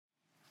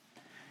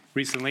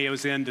Recently, I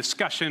was in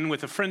discussion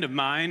with a friend of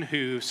mine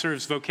who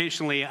serves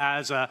vocationally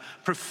as a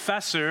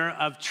professor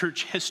of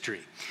church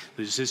history.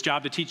 It's his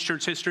job to teach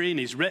church history, and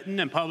he's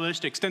written and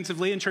published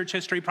extensively in church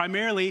history,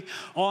 primarily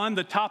on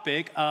the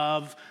topic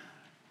of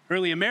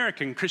early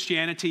American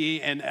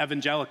Christianity and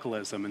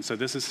evangelicalism. And so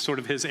this is sort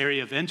of his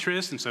area of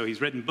interest. And so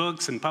he's written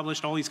books and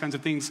published all these kinds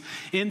of things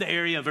in the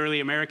area of early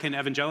American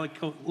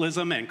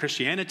evangelicalism and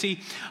Christianity,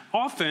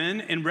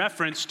 often in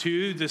reference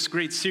to this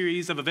great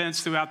series of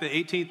events throughout the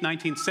 18th,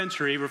 19th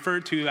century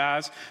referred to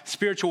as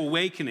spiritual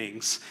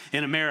awakenings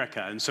in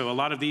America. And so a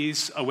lot of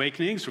these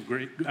awakenings,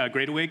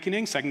 Great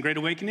Awakening, Second Great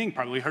Awakening,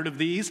 probably heard of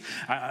these,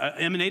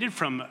 emanated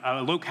from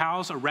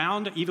locales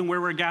around even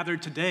where we're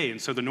gathered today. And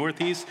so the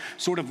Northeast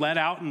sort of led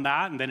out in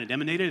that, and then it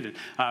emanated in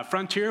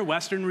frontier,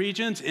 western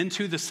regions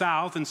into the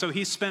South. And so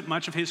he spent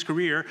much of his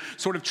career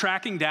sort of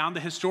tracking down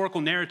the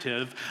historical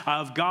narrative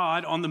of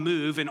God on the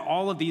move in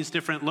all of these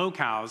different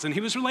locales. And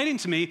he was relating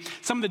to me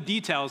some of the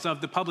details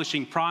of the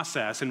publishing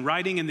process. And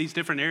writing in these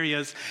different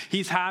areas,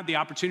 he's had the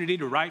opportunity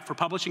to write for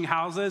publishing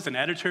houses and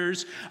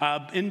editors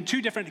in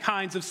two different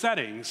kinds of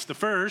settings. The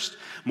first,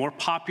 more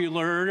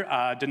popular,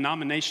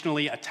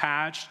 denominationally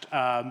attached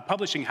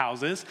publishing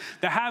houses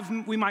that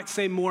have, we might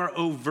say, more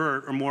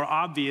overt or more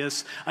obvious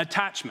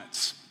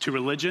attachments to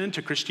religion,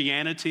 to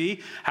Christianity,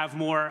 have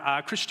more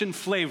Christian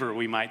flavor,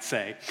 we might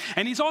say.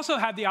 And he's also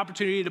had the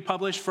opportunity to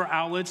publish for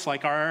outlets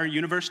like our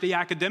university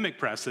academic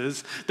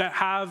presses that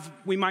have,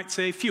 we might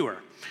say, fewer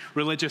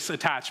religious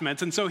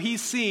attachments. And so he's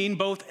seen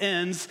both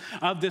ends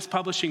of this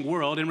publishing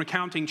world in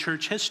recounting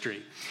church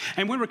history.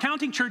 And when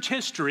recounting church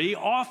history,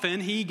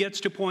 often he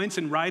gets to points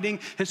in writing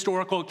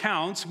historical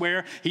accounts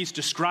where he's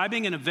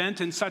describing an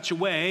event in such a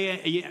way,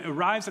 he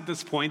arrives at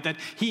this point that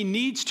he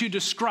needs to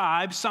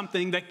describe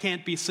something that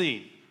can't be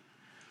seen.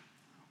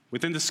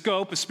 Within the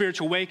scope of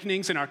spiritual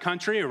awakenings in our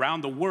country,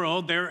 around the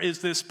world, there is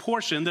this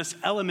portion, this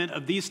element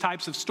of these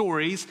types of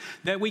stories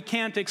that we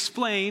can't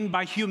explain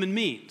by human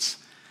means.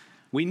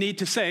 We need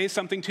to say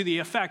something to the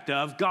effect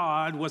of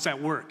God was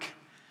at work,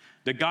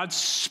 that God's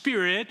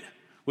Spirit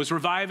was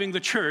reviving the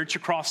church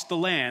across the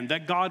land,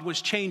 that God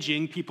was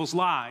changing people's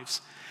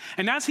lives.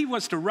 And as he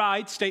was to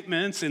write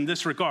statements in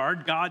this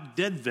regard, God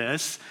did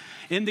this,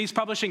 in these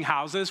publishing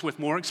houses with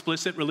more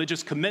explicit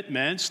religious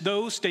commitments,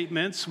 those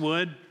statements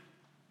would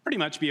pretty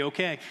much be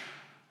okay.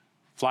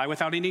 Fly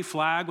without any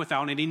flag,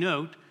 without any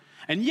note.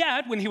 And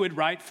yet, when he would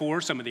write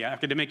for some of the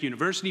academic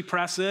university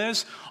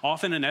presses,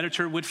 often an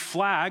editor would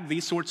flag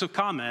these sorts of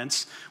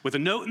comments with a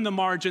note in the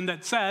margin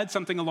that said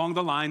something along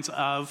the lines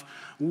of,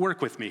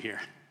 work with me here,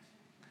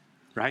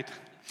 right?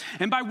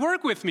 And by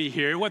work with me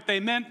here, what they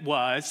meant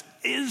was,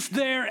 is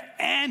there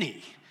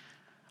any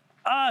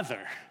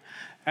other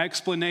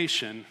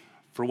explanation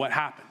for what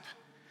happened?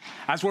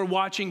 As we're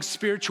watching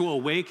spiritual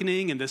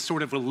awakening and this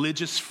sort of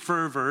religious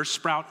fervor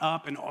sprout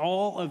up in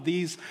all of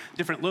these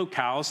different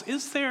locales,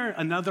 is there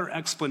another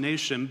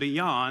explanation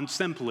beyond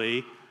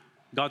simply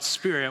God's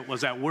Spirit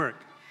was at work?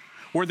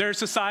 Were there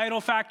societal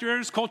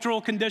factors,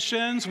 cultural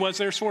conditions? Was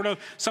there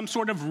some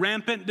sort of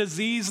rampant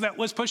disease that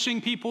was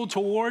pushing people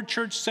toward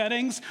church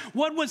settings?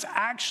 What was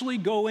actually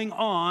going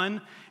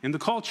on in the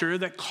culture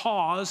that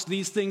caused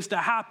these things to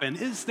happen?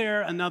 Is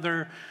there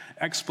another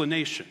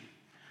explanation?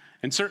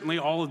 And certainly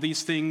all of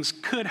these things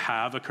could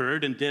have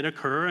occurred and did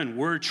occur and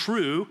were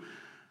true,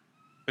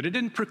 but it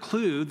didn't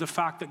preclude the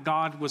fact that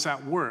God was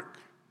at work.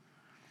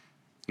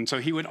 And so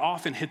he would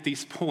often hit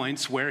these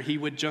points where he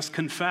would just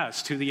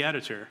confess to the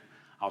editor,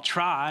 I'll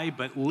try,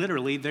 but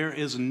literally there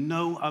is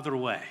no other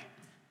way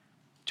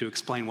to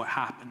explain what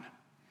happened.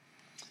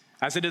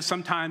 As it is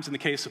sometimes in the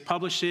case of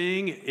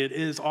publishing, it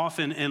is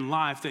often in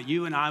life that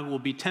you and I will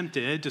be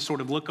tempted to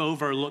sort of look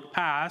over, look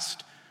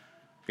past,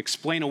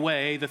 explain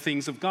away the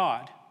things of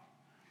God.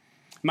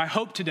 My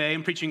hope today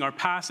in preaching our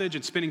passage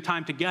and spending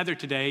time together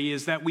today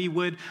is that we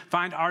would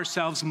find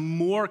ourselves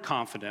more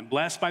confident,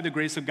 blessed by the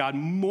grace of God,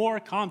 more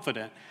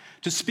confident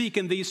to speak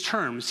in these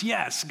terms.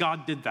 Yes,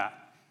 God did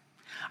that.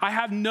 I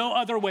have no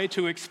other way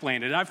to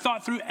explain it. I've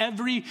thought through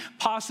every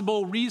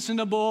possible,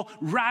 reasonable,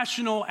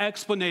 rational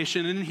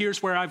explanation, and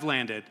here's where I've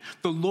landed.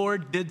 The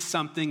Lord did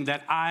something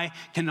that I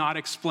cannot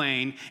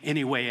explain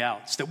any way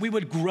else. That we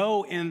would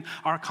grow in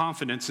our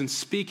confidence in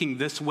speaking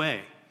this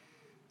way,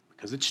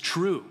 because it's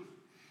true.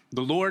 The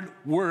Lord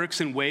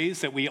works in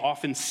ways that we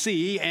often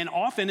see and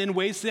often in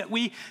ways that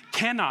we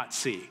cannot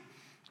see.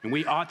 And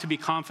we ought to be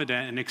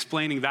confident in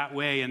explaining that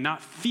way and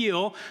not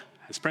feel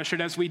as pressured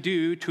as we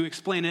do to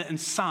explain it in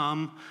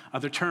some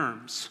other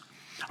terms.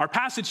 Our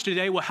passage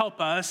today will help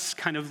us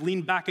kind of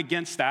lean back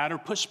against that or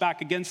push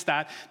back against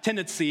that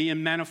tendency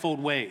in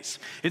manifold ways.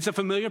 It's a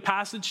familiar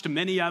passage to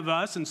many of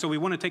us, and so we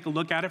want to take a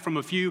look at it from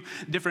a few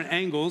different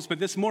angles. But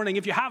this morning,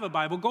 if you have a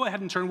Bible, go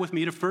ahead and turn with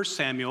me to 1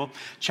 Samuel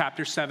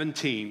chapter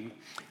 17.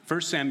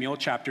 1 Samuel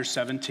chapter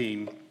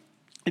 17.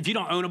 If you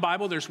don't own a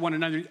Bible, there's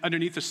one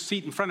underneath the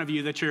seat in front of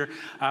you that you're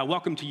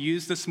welcome to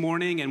use this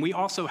morning. And we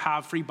also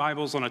have free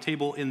Bibles on a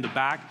table in the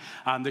back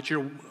that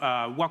you're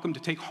welcome to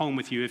take home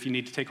with you. If you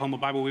need to take home a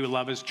Bible, we would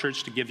love as a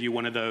church to give you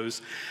one of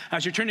those.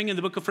 As you're turning in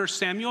the book of 1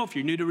 Samuel, if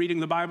you're new to reading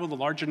the Bible, the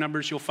larger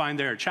numbers you'll find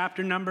there are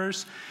chapter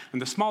numbers,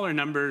 and the smaller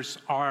numbers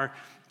are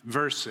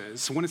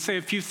verses. I want to say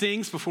a few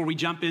things before we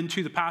jump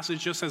into the passage,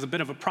 just as a bit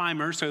of a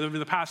primer. So over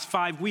the past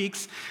 5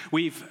 weeks,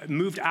 we've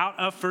moved out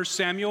of 1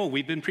 Samuel.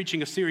 We've been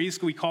preaching a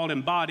series we called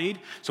Embodied.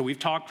 So we've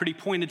talked pretty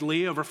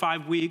pointedly over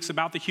 5 weeks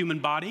about the human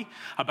body,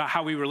 about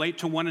how we relate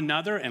to one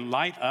another in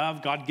light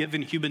of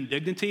God-given human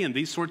dignity and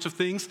these sorts of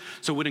things.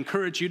 So would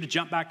encourage you to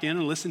jump back in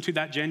and listen to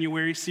that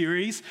January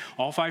series,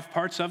 all 5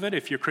 parts of it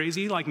if you're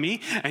crazy like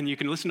me, and you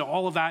can listen to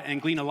all of that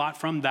and glean a lot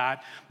from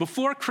that.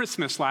 Before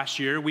Christmas last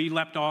year, we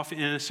left off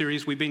in a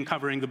series we've been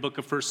covering the book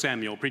of 1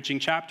 Samuel, preaching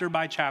chapter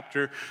by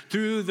chapter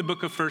through the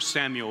book of 1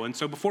 Samuel. And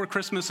so before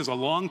Christmas is a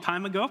long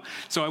time ago,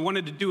 so I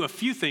wanted to do a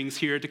few things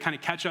here to kind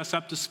of catch us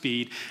up to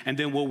speed, and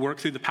then we'll work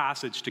through the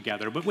passage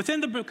together. But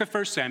within the book of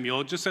 1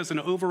 Samuel, just as an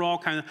overall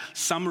kind of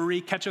summary,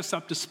 catch us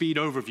up to speed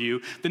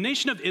overview, the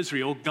nation of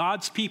Israel,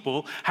 God's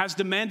people, has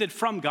demanded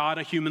from God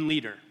a human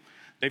leader.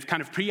 They've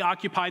kind of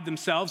preoccupied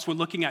themselves with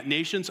looking at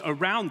nations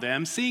around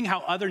them, seeing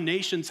how other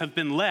nations have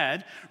been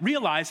led,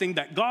 realizing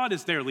that God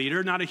is their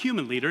leader, not a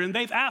human leader, and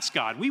they've asked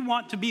God, we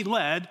want to be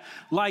led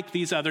like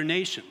these other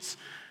nations.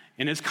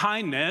 In his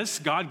kindness,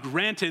 God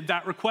granted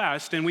that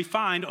request, and we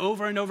find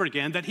over and over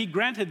again that he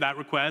granted that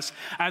request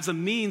as a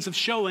means of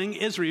showing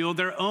Israel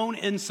their own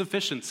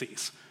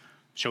insufficiencies,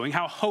 showing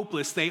how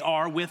hopeless they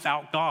are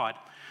without God.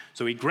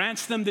 So he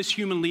grants them this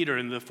human leader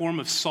in the form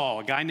of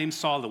Saul, a guy named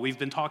Saul that we've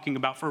been talking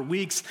about for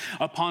weeks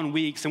upon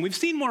weeks. And we've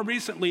seen more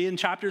recently in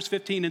chapters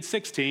 15 and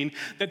 16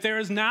 that there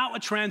is now a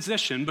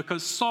transition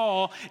because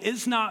Saul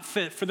is not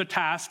fit for the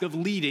task of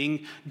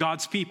leading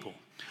God's people.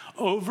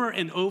 Over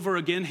and over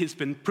again, he's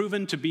been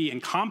proven to be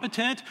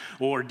incompetent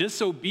or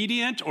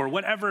disobedient or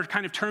whatever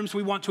kind of terms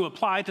we want to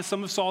apply to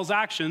some of Saul's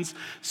actions.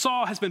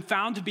 Saul has been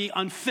found to be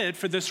unfit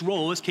for this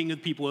role as king of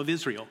the people of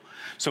Israel.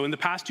 So in the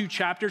past 2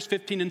 chapters,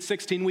 15 and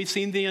 16, we've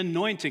seen the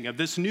anointing of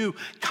this new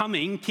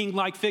coming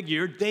king-like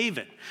figure,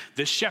 David,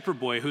 this shepherd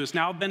boy who has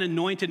now been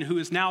anointed and who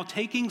is now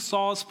taking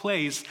Saul's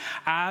place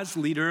as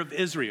leader of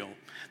Israel.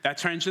 That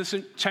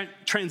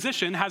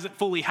transition hasn't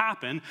fully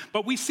happened,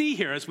 but we see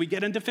here as we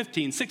get into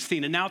 15,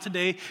 16, and now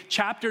today,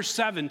 chapter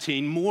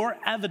 17, more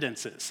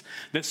evidences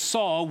that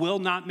Saul will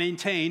not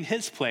maintain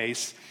his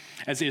place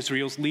as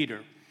Israel's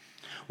leader.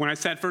 When I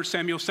said 1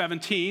 Samuel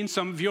 17,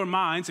 some of your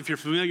minds, if you're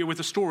familiar with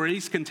the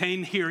stories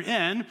contained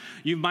herein,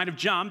 you might have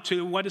jumped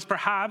to what is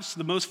perhaps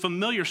the most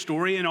familiar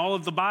story in all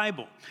of the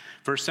Bible.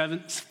 1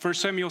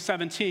 Samuel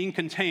 17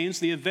 contains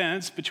the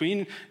events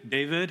between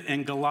David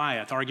and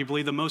Goliath,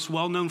 arguably the most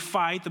well-known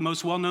fight, the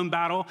most well-known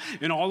battle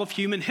in all of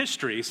human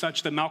history,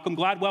 such that Malcolm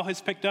Gladwell has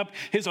picked up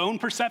his own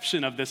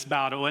perception of this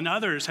battle, and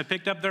others have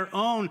picked up their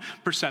own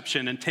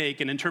perception and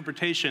take and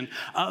interpretation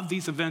of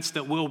these events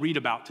that we'll read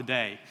about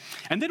today.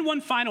 And then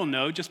one final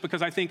note, just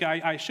because I think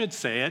I should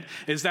say it,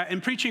 is that in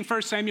preaching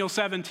 1 Samuel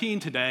 17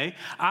 today,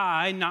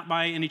 I, not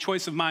by any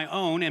choice of my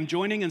own, am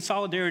joining in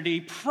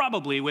solidarity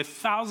probably with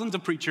thousands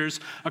of preachers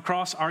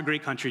across our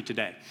great country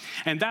today.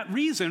 And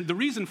the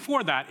reason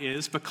for that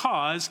is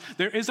because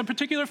there is a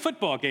particular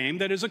football game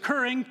that is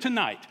occurring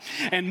tonight.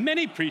 And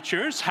many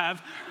preachers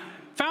have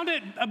found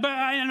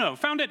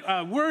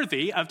it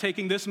worthy of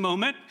taking this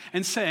moment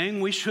and saying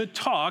we should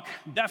talk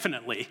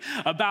definitely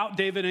about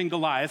David and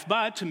Goliath,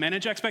 but to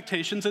manage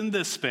expectations in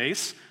this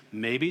space,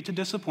 maybe to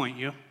disappoint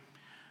you,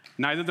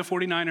 neither the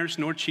 49ers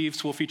nor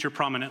Chiefs will feature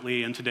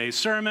prominently in today's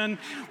sermon.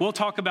 We'll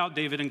talk about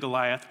David and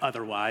Goliath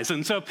otherwise.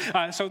 And so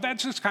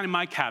that's just kind of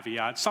my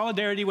caveat.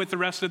 Solidarity with the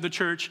rest of the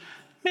church,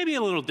 maybe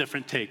a little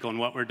different take on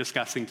what we're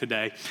discussing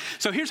today.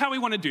 So here's how we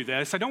want to do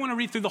this. I don't want to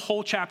read through the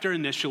whole chapter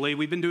initially.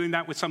 We've been doing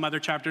that with some other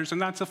chapters,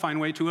 and that's a fine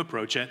way to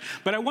approach it.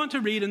 But I want to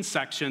read in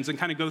sections and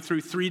kind of go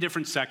through 3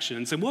 different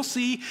sections. And we'll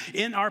see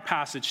in our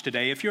passage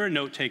today, if you're a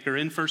note taker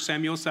in 1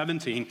 Samuel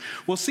 17,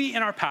 we'll see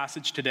in our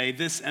passage today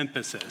this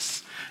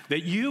emphasis,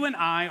 that you and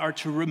I are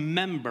to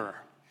remember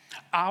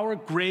our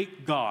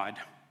great God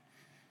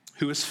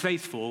who is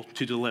faithful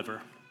to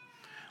deliver.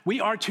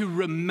 We are to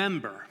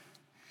remember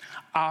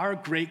our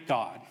great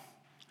God,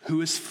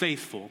 who is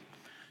faithful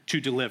to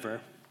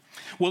deliver.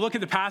 We'll look at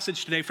the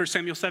passage today, 1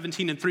 Samuel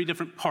 17, in 3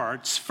 different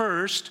parts.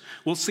 First,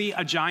 we'll see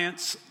a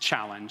giant's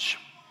challenge.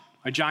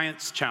 A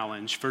giant's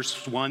challenge,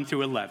 verses 1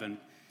 through 11.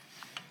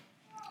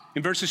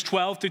 In verses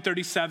 12 through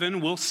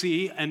 37, we'll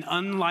see an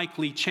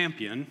unlikely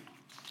champion.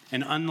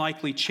 And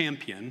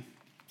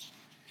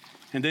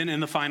then in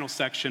the final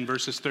section,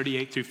 verses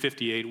 38 through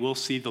 58, we'll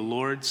see the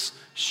Lord's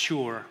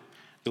sure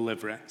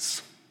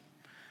deliverance.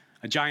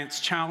 A giant's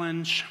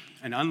challenge,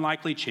 an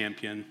unlikely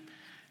champion,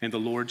 and the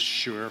Lord's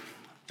sure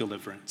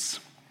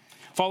deliverance.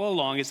 Follow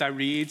along as I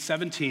read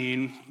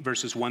 17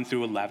 verses 1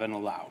 through 11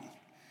 aloud.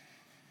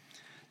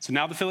 So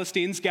now the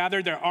Philistines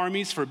gathered their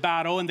armies for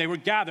battle, and they were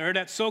gathered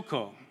at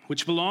Socoh,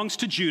 which belongs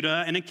to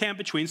Judah, and encamped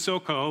between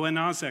Socoh and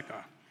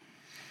Azekah.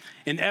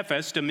 in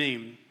Ephes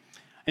Dammim.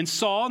 And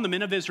Saul and the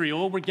men of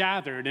Israel were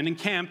gathered and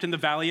encamped in the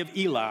valley of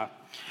Elah,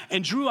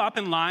 and drew up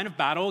in line of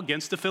battle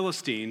against the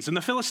Philistines. And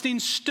the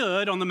Philistines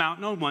stood on the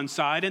mountain on one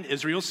side, and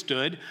Israel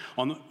stood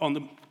on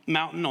the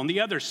mountain on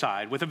the other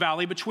side, with a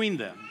valley between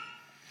them.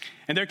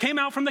 And there came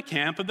out from the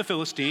camp of the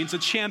Philistines a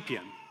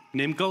champion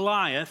named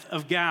Goliath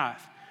of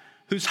Gath,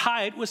 whose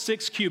height was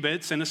 6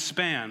 cubits and a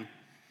span.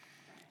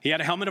 He had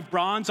a helmet of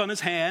bronze on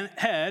his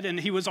head, and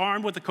he was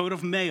armed with a coat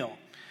of mail.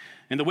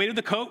 And the weight of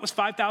the coat was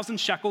 5,000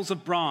 shekels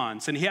of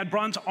bronze. And he had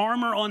bronze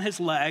armor on his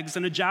legs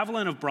and a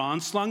javelin of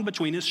bronze slung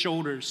between his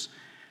shoulders.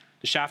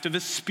 The shaft of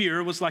his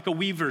spear was like a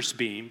weaver's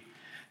beam,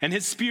 and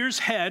his spear's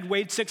head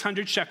weighed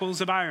 600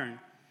 shekels of iron.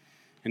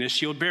 And his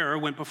shield bearer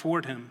went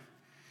before him.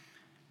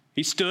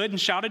 He stood and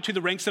shouted to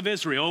the ranks of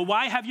Israel,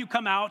 "Why have you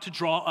come out to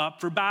draw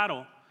up for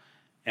battle?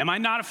 Am I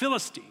not a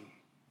Philistine?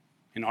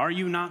 And are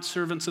you not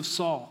servants of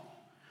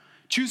Saul?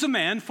 Choose a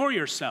man for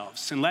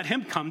yourselves and let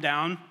him come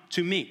down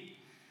to me.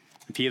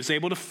 If he is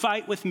able to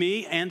fight with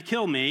me and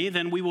kill me,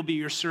 then we will be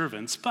your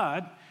servants.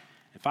 But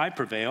if I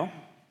prevail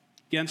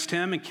against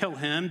him and kill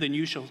him, then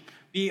you shall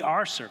be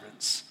our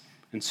servants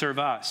and serve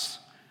us."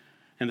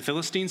 And the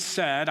Philistines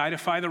said, "I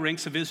defy the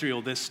ranks of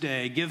Israel this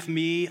day. Give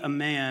me a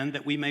man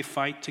that we may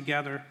fight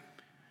together."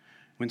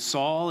 When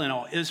Saul and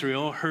all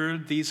Israel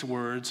heard these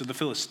words of the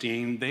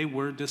Philistine, they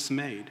were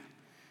dismayed,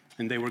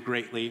 and they were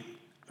greatly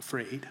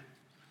afraid.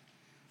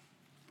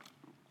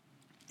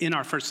 In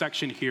our first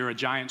section here, A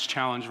Giant's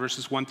Challenge,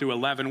 verses 1 through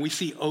 11, we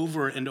see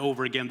over and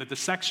over again that the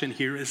section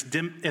here is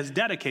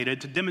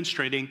dedicated to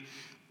demonstrating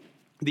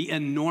the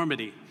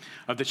enormity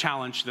of the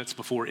challenge that's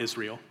before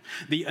Israel.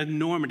 The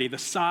enormity, the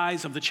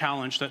size of the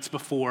challenge that's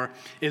before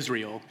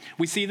Israel.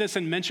 We see this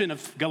in mention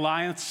of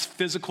Goliath's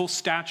physical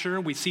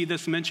stature. We see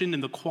this mentioned in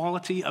the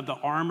quality of the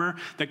armor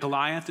that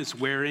Goliath is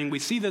wearing. We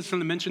see this in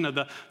the mention of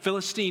the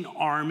Philistine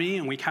army,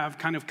 and we have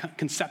kind of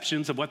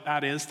conceptions of what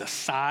that is, the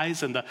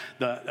size and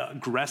the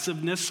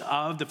aggressiveness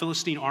of the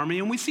Philistine army.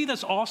 And we see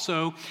this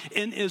also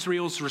in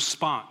Israel's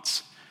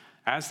response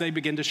as they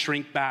begin to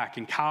shrink back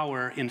and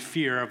cower in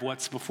fear of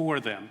what's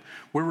before them.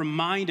 We're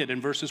reminded in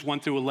verses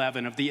 1 through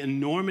 11 of the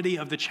enormity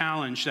of the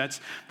challenge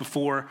that's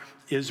before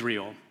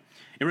Israel.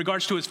 In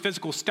regards to his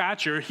physical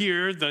stature,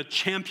 here the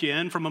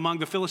champion from among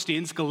the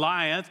Philistines,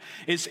 Goliath,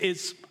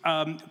 is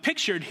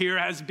pictured here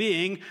as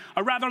being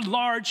a rather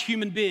large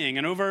human being.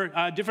 And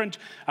over different,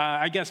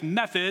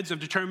 methods of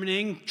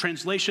determining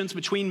translations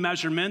between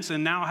measurements,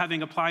 and now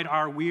having applied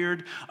our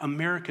weird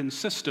American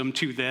system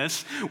to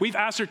this, we've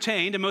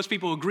ascertained, and most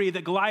people agree,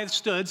 that Goliath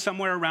stood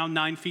somewhere around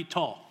 9 feet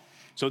tall.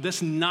 So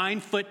this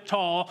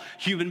 9-foot-tall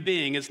human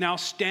being is now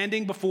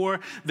standing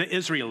before the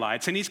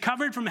Israelites, and he's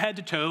covered from head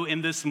to toe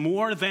in this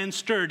more than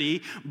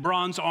sturdy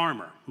bronze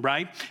armor,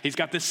 right? He's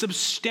got this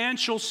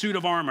substantial suit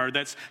of armor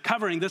that's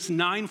covering this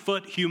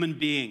 9-foot human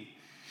being.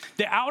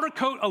 The outer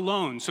coat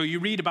alone, so you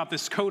read about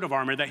this coat of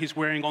armor that he's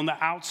wearing on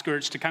the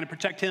outskirts to kind of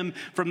protect him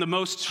from the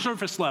most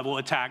surface level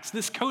attacks.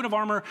 This coat of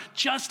armor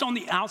just on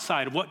the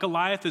outside of what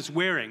Goliath is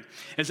wearing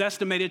is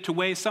estimated to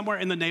weigh somewhere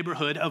in the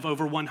neighborhood of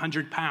over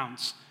 100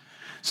 pounds.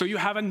 So you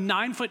have a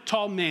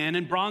 9-foot-tall man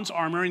in bronze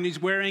armor, and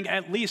he's wearing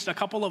at least a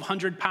couple of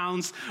 100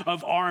 pounds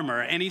of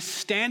armor, and he's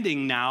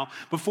standing now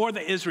before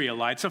the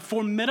Israelites, a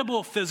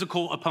formidable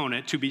physical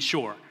opponent, to be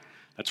sure.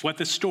 That's what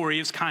this story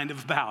is kind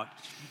of about.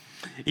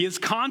 He is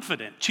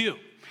confident, too.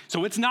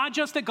 So it's not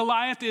just that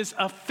Goliath is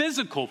a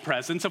physical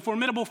presence, a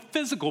formidable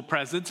physical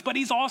presence, but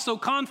he's also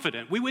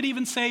confident. We would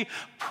even say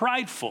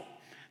prideful,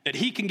 that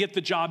he can get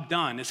the job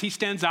done as he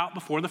stands out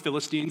before the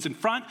Philistines in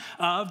front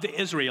of the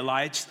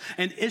Israelites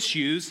and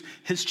issues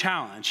his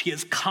challenge. He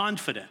is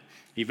confident,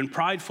 even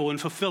prideful in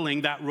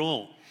fulfilling that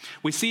role.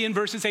 We see in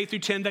verses 8 through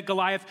 10 that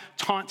Goliath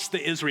taunts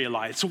the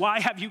Israelites. "Why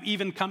have you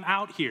even come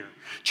out here?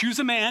 Choose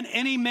a man,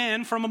 any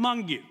man from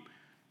among you.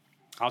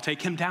 I'll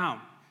take him down.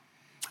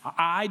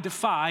 I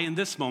defy, in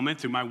this moment,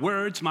 through my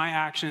words, my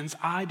actions,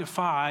 I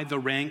defy the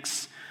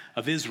ranks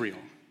of Israel."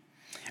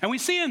 And we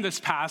see in this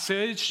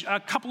passage a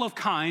couple of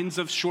kinds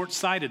of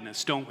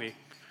short-sightedness, don't we?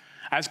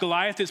 As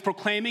Goliath is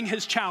proclaiming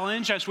his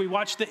challenge, as we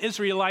watch the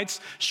Israelites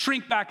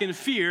shrink back in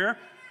fear,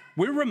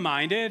 we're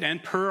reminded,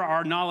 and per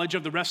our knowledge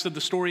of the rest of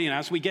the story, and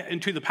as we get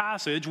into the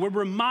passage, we're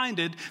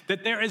reminded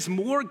that there is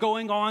more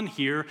going on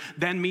here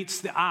than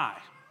meets the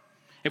eye.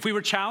 If we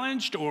were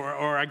challenged,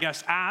 or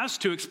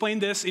asked to explain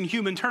this in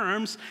human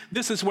terms,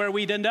 this is where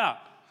we'd end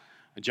up.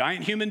 A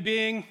giant human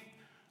being,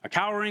 a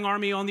cowering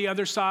army on the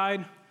other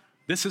side.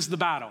 This is the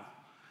battle.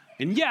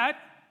 And yet,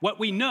 what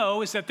we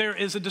know is that there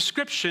is a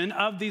description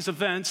of these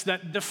events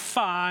that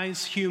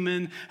defies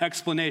human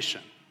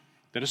explanation,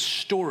 that a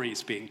story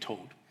is being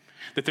told,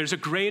 that there's a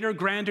greater,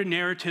 grander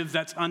narrative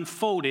that's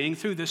unfolding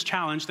through this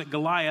challenge that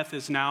Goliath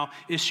is now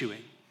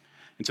issuing.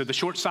 And so the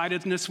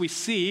short-sightedness we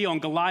see on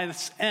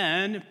Goliath's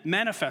end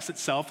manifests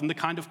itself in the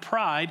kind of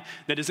pride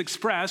that is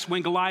expressed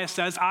when Goliath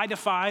says, "I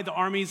defy the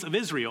armies of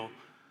Israel,"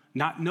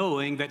 not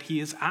knowing that he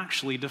is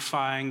actually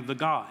defying the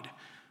God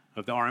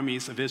of the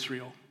armies of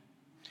Israel.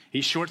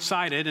 He's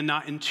short-sighted and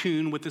not in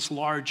tune with this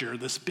larger,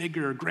 this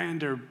bigger,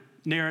 grander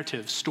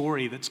narrative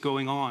story that's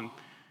going on.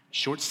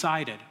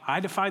 Short-sighted. I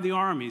defy the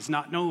armies,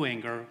 not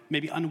knowing or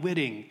maybe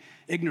unwitting,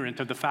 ignorant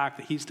of the fact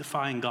that he's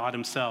defying God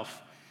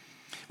himself.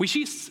 We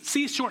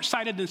see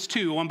short-sightedness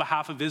too on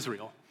behalf of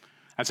Israel.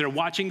 As they're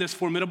watching this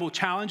formidable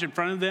challenge in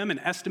front of them and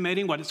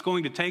estimating what it's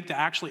going to take to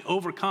actually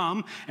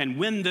overcome and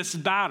win this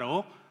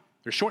battle,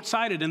 they're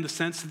short-sighted in the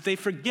sense that they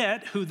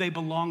forget who they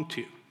belong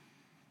to.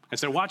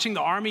 As they're watching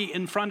the army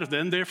in front of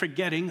them, they're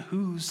forgetting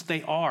whose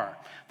they are,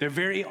 their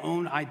very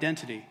own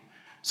identity.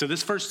 So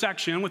this first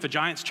section with the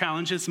giant's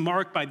challenge is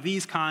marked by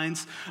these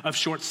kinds of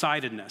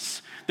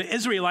short-sightedness. The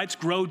Israelites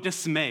grow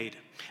dismayed.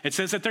 It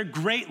says that they're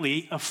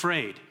greatly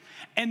afraid.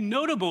 And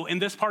notable in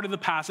this part of the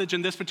passage,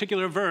 in this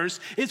particular verse,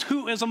 is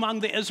who is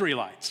among the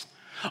Israelites.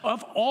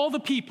 Of all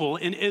the people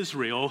in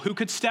Israel who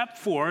could step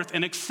forth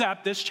and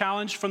accept this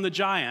challenge from the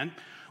giant,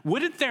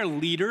 wouldn't their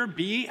leader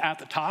be at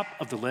the top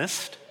of the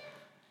list?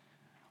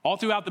 All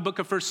throughout the book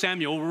of 1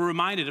 Samuel, we're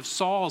reminded of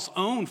Saul's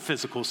own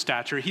physical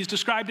stature. He's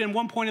described in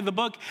one point of the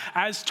book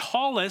as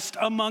tallest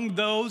among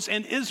those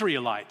in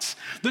Israelites.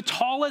 The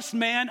tallest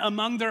man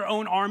among their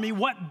own army.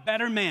 What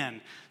better man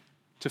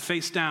to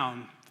face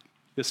down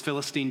this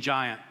Philistine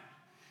giant?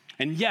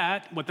 And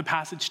yet, what the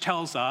passage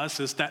tells us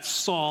is that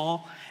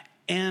Saul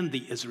and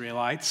the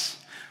Israelites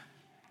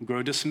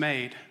grow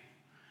dismayed.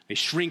 They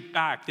shrink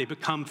back. They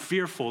become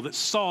fearful. That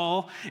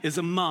Saul is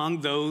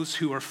among those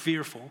who are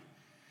fearful.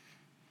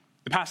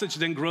 The passage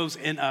then grows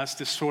in us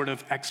this sort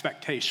of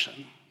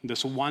expectation,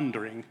 this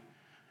wondering,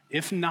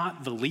 if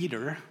not the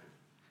leader,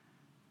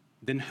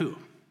 then who?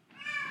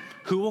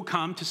 Who will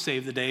come to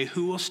save the day?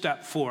 Who will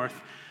step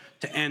forth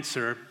to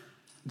answer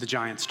the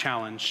giant's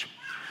challenge?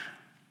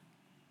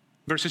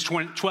 Verses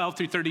 12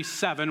 through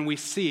 37, we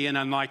see an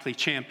unlikely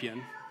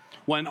champion,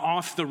 one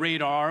off the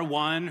radar,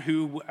 one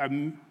who,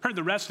 per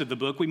the rest of the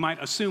book, we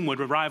might assume would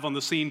arrive on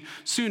the scene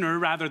sooner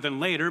rather than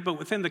later, but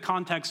within the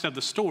context of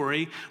the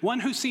story, one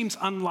who seems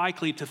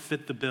unlikely to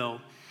fit the bill.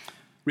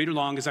 Read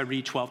along as I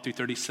read 12 through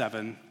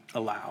 37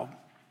 aloud.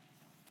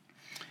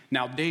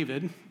 Now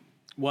David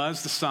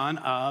was the son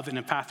of an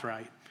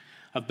Ephrathite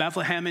of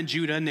Bethlehem in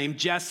Judah named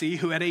Jesse,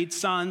 who had 8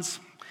 sons.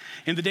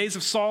 In the days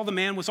of Saul, the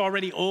man was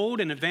already old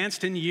and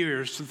advanced in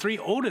years. The 3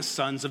 oldest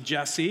sons of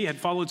Jesse had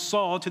followed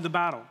Saul to the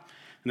battle.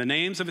 And the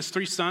names of his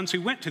 3 sons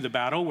who went to the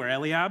battle were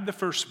Eliab, the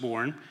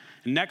firstborn,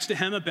 and next to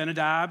him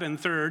Abinadab, and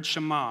third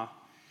Shammah.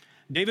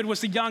 David was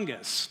the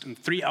youngest, and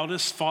the 3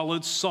 eldest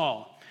followed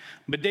Saul.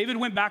 But David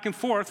went back and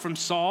forth from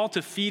Saul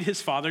to feed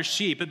his father's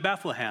sheep at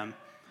Bethlehem.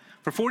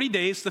 For 40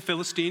 days the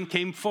Philistine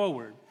came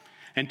forward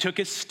and took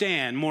his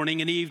stand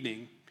morning and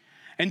evening.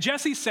 And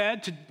Jesse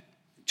said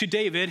to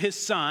David, his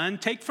son,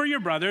 "Take for your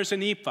brothers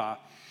an ephah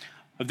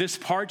of this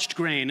parched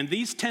grain and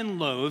these 10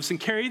 loaves, and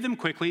carry them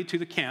quickly to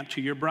the camp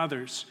to your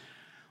brothers.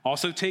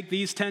 Also take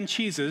these 10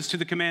 cheeses to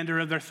the commander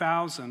of their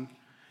 1,000.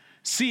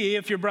 See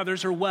if your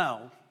brothers are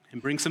well,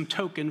 and bring some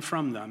token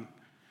from them."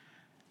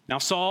 Now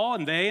Saul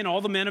and they and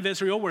all the men of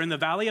Israel were in the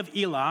valley of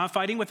Elah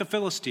fighting with the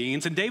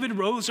Philistines, and David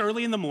rose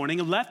early in the morning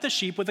and left the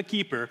sheep with a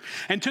keeper,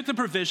 and took the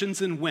provisions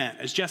and went,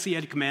 as Jesse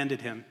had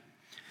commanded him.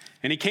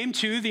 And he came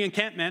to the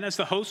encampment as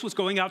the host was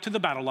going out to the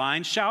battle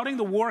line, shouting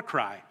the war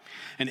cry.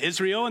 And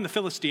Israel and the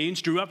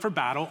Philistines drew up for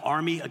battle,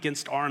 army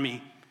against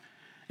army.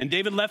 And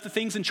David left the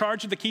things in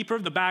charge of the keeper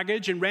of the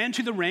baggage and ran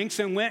to the ranks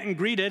and went and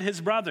greeted his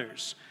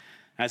brothers.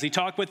 As he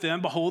talked with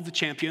them, behold, the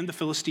champion, the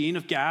Philistine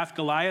of Gath,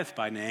 Goliath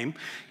by name,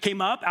 came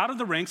up out of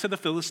the ranks of the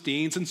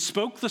Philistines and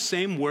spoke the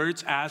same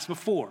words as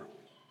before.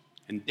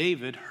 And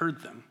David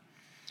heard them.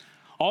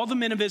 All the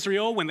men of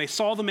Israel, when they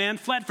saw the man,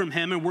 fled from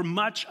him and were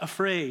much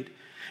afraid.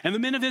 And the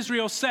men of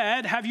Israel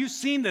said, "Have you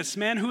seen this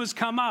man who has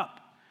come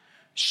up?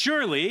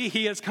 Surely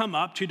he has come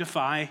up to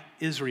defy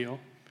Israel.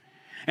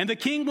 And the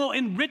king will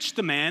enrich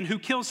the man who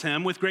kills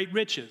him with great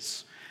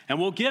riches, and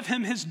will give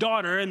him his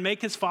daughter and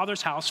make his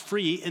father's house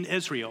free in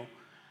Israel."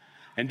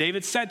 And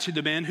David said to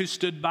the men who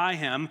stood by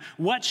him,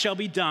 "What shall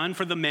be done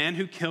for the man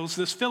who kills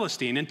this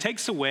Philistine and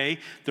takes away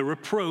the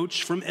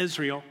reproach from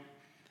Israel?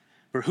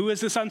 For who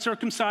is this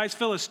uncircumcised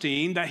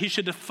Philistine that he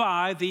should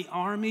defy the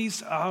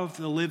armies of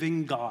the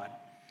living God?"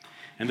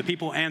 And the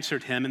people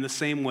answered him in the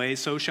same way,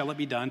 "So shall it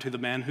be done to the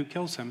man who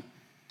kills him."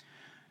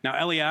 Now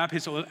Eliab,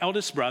 his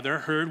eldest brother,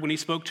 heard when he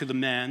spoke to the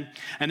men,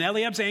 and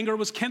Eliab's anger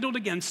was kindled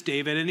against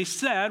David, and he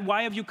said,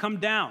 "Why have you come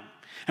down?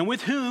 And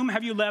with whom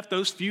have you left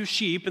those few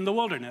sheep in the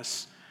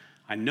wilderness?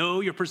 I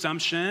know your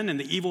presumption and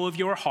the evil of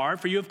your heart,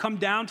 for you have come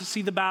down to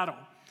see the battle."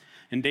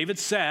 And David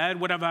said,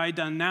 "What have I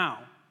done now?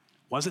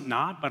 Was it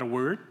not but a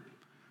word?"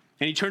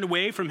 And he turned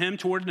away from him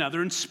toward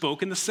another and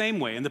spoke in the same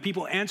way, and the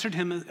people answered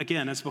him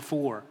again as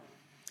before.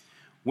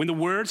 When the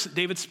words that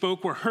David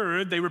spoke were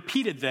heard, they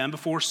repeated them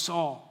before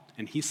Saul,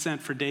 and he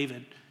sent for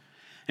David.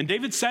 And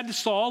David said to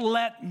Saul,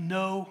 "Let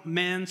no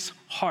man's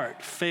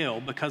heart fail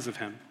because of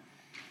him.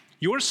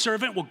 Your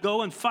servant will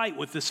go and fight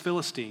with this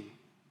Philistine."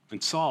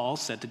 And Saul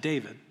said to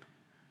David,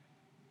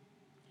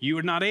 "You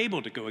are not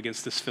able to go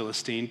against this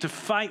Philistine to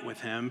fight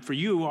with him, for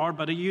you are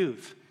but a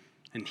youth,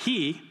 and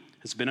he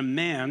has been a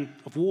man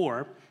of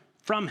war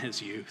from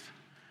his youth.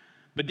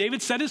 But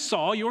David said to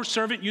Saul, your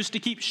servant used to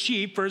keep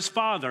sheep for his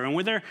father, and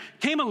when there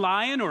came a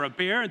lion or a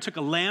bear and took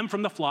a lamb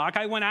from the flock,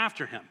 I went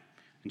after him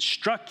and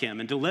struck him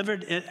and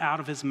delivered it out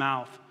of his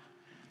mouth.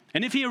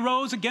 And if he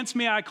arose against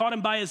me, I caught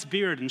him by his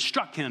beard and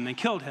struck him and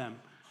killed him.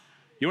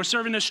 Your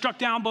servant has struck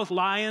down both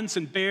lions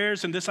and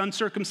bears, and this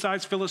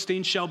uncircumcised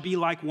Philistine shall be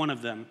like one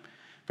of them,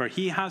 for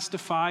he has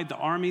defied the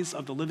armies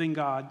of the living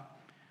God.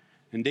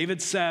 And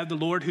David said, the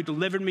Lord who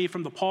delivered me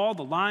from the paw of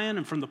the lion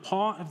and from the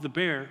paw of the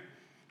bear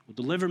will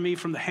deliver me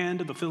from the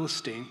hand of the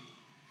Philistine.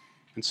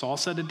 And Saul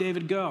said to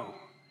David, go,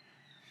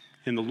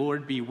 and the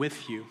Lord be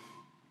with you.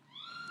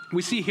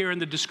 We see here in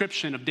the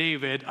description of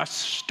David a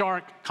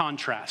stark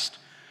contrast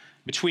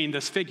between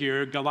this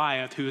figure,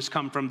 Goliath, who has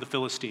come from the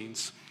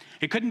Philistines.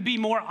 It couldn't be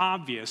more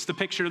obvious, the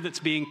picture that's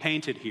being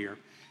painted here.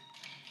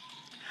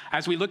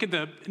 As we look at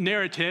the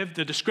narrative,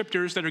 the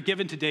descriptors that are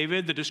given to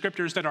David, the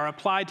descriptors that are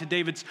applied to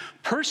David's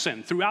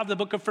person throughout the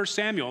book of 1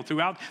 Samuel,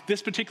 throughout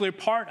this particular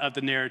part of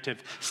the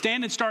narrative,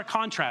 stand in stark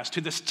contrast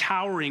to this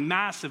towering,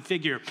 massive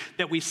figure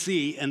that we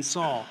see in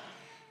Saul.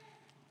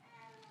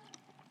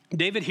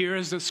 David here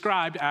is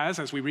described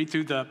as we read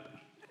through the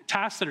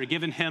tasks that are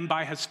given him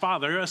by his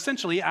father,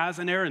 essentially as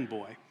an errand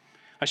boy.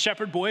 A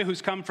shepherd boy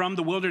who's come from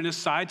the wilderness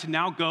side to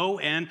now go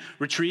and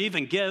retrieve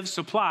and give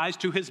supplies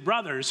to his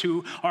brothers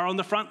who are on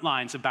the front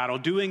lines of battle,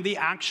 doing the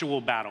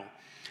actual battle.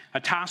 A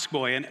task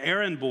boy, an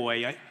errand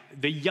boy,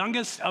 the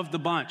youngest of the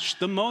bunch,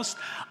 the most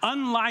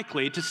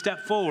unlikely to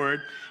step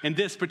forward in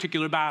this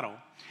particular battle.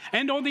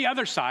 And on the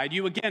other side,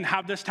 you again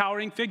have this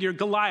towering figure,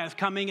 Goliath,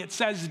 coming, it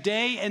says,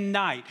 day and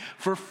night.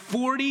 For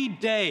 40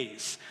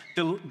 days,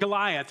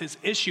 Goliath is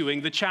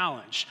issuing the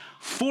challenge.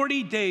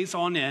 40 days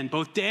on end,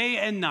 both day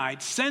and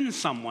night, send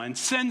someone,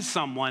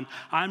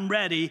 I'm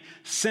ready,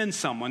 send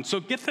someone. So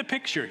get the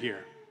picture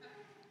here.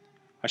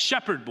 A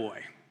shepherd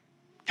boy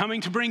coming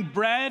to bring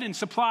bread and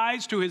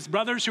supplies to his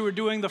brothers who are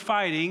doing the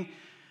fighting,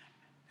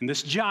 and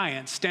this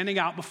giant standing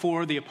out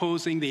before the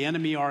opposing, the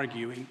enemy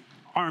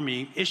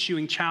army,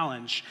 issuing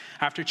challenge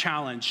after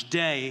challenge,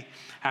 day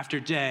after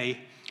day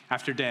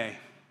after day.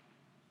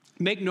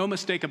 Make no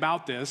mistake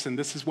about this, and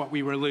this is what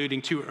we were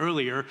alluding to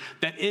earlier,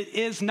 that it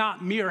is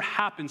not mere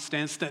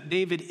happenstance that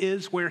David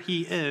is where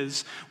he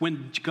is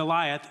when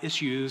Goliath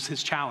issues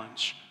his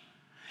challenge.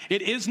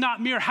 It is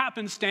not mere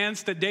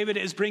happenstance that David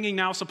is bringing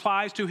now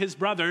supplies to his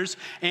brothers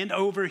and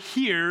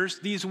overhears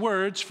these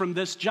words from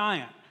this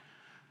giant.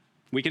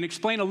 We can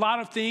explain a lot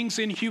of things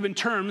in human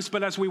terms,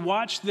 but as we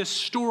watch this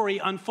story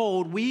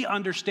unfold, we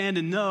understand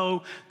and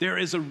know there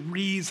is a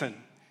reason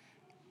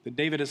that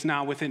David is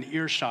now within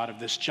earshot of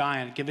this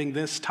giant, giving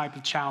this type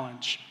of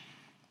challenge,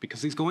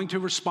 because he's going to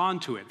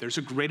respond to it. There's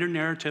a greater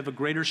narrative, a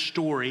greater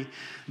story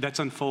that's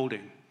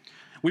unfolding.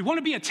 We want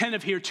to be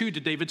attentive here, too, to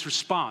David's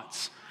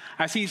response.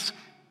 As he's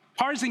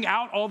parsing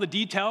out all the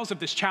details of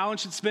this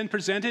challenge that's been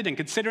presented and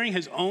considering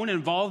his own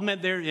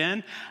involvement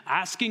therein,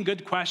 asking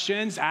good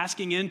questions,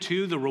 asking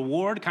into the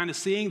reward, kind of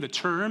seeing the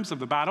terms of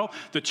the battle,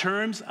 the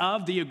terms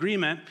of the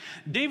agreement,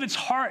 David's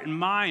heart and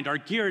mind are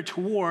geared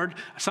toward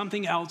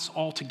something else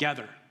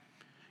altogether.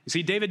 You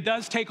see, David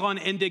does take on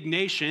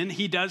indignation.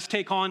 He does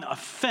take on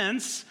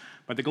offense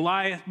by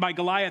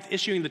Goliath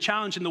issuing the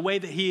challenge in the way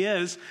that he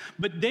is.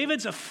 But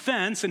David's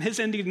offense and his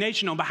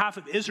indignation on behalf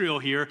of Israel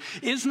here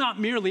is not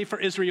merely for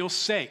Israel's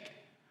sake.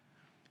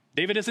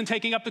 David isn't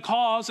taking up the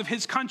cause of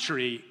his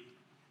country.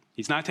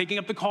 He's not taking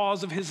up the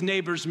cause of his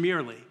neighbors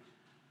merely.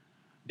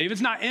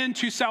 David's not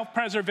into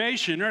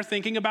self-preservation or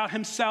thinking about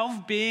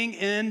himself being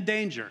in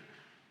danger.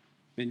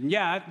 And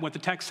yet, what the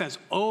text says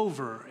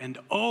over and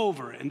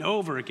over and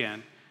over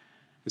again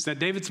is that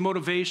David's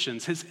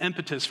motivations, his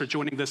impetus for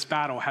joining this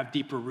battle have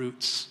deeper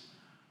roots.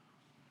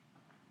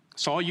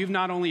 Saul, you've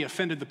not only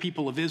offended the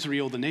people of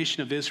Israel, the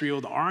nation of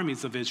Israel, the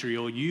armies of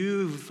Israel,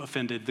 you've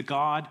offended the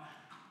God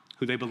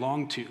who they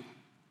belong to.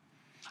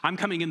 I'm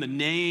coming in the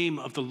name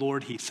of the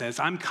Lord, he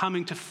says. I'm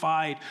coming to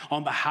fight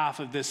on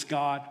behalf of this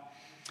God.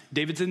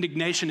 David's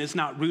indignation is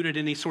not rooted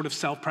in any sort of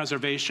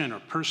self-preservation or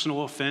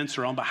personal offense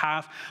or on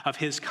behalf of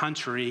his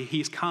country.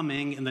 He's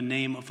coming in the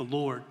name of the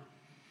Lord.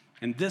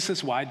 And this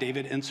is why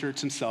David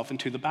inserts himself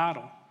into the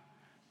battle,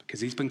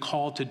 because he's been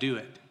called to do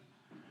it.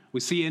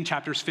 We see in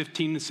chapters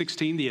 15 and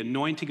 16 the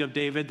anointing of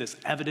David, this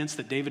evidence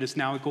that David is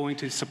now going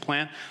to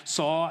supplant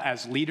Saul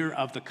as leader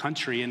of the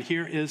country. And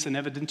here is an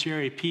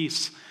evidentiary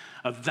piece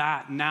of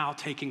that now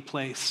taking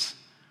place.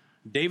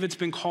 David's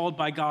been called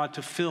by God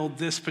to fill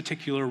this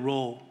particular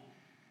role.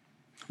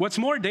 What's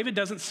more, David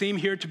doesn't seem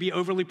here to be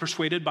overly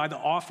persuaded by the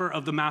offer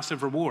of the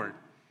massive reward.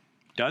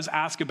 Does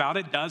ask about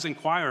it, does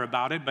inquire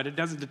about it, but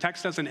the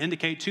text doesn't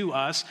indicate to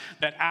us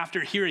that after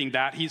hearing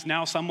that, he's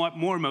now somewhat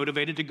more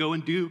motivated to go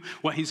and do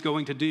what he's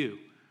going to do.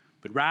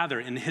 But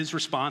rather, in his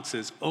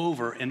responses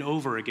over and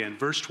over again,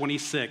 verse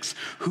 26,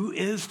 who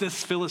is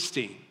this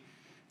Philistine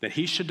that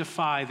he should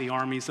defy the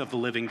armies of the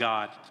living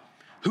God?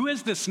 Who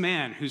is this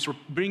man who's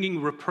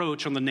bringing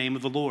reproach on the name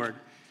of the Lord?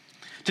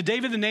 To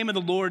David, the name of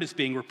the Lord is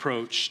being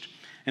reproached.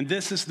 And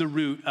this is the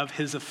root of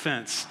his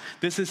offense.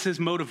 This is his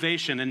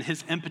motivation and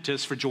his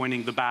impetus for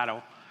joining the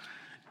battle.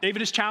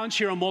 David is challenged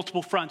here on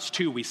multiple fronts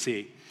too, we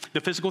see.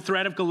 The physical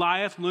threat of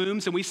Goliath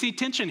looms, and we see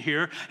tension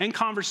here in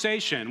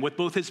conversation with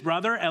both his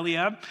brother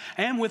Eliab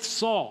and with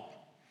Saul.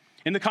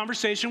 In the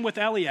conversation with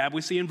Eliab,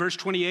 we see in verse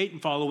 28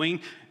 and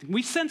following,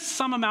 we sense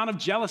some amount of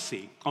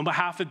jealousy on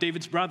behalf of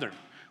David's brother.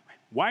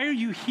 Why are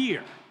you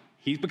here?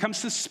 He becomes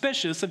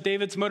suspicious of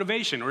David's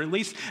motivation, or at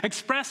least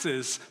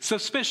expresses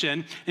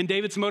suspicion in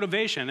David's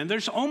motivation. And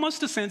there's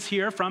almost a sense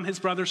here from his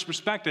brother's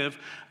perspective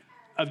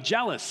of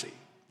jealousy,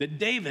 that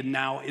David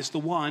now is the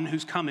one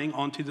who's coming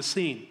onto the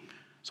scene.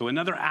 So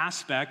another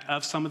aspect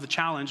of some of the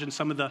challenge and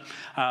some of the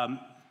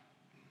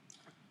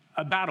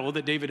a battle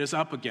that David is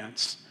up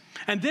against.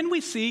 And then we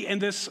see in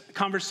this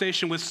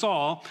conversation with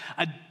Saul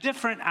a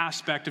different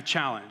aspect of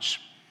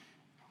challenge.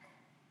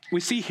 We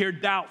see here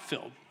doubt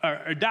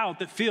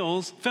that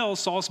fills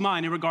Saul's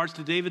mind in regards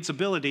to David's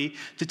ability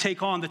to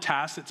take on the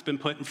task that's been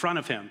put in front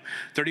of him.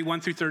 31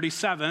 through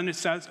 37, it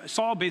says,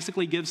 Saul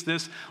basically gives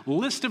this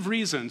list of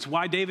reasons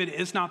why David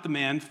is not the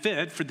man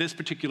fit for this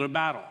particular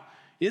battle,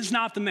 is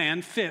not the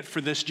man fit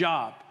for this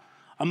job.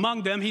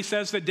 Among them, he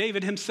says that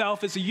David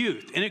himself is a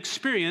youth,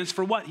 inexperienced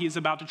for what he's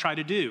about to try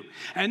to do.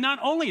 And not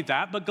only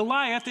that, but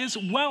Goliath is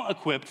well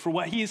equipped for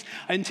what he's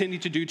intending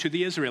to do to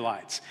the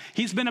Israelites.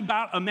 He's been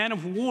about a man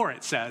of war,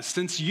 it says,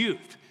 since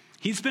youth.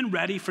 He's been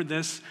ready for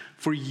this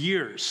for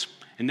years.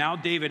 And now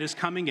David is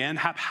coming in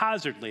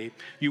haphazardly.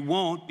 You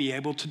won't be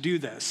able to do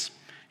this.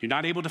 You're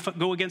not able to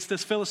go against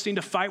this Philistine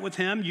to fight with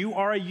him. You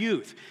are a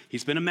youth.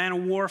 He's been a man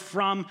of war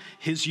from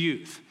his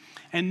youth.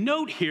 And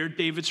note here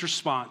David's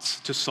response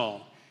to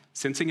Saul.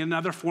 Sensing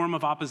another form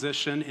of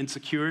opposition,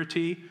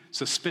 insecurity,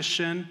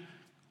 suspicion,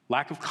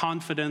 lack of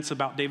confidence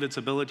about David's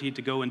ability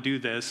to go and do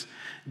this,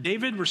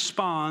 David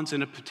responds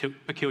in a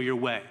peculiar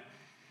way.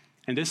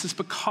 And this is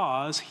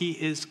because he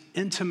is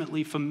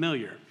intimately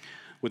familiar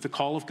with the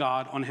call of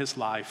God on his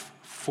life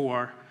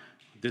for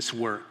this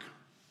work.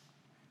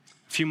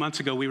 A few months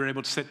ago, we were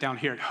able to sit down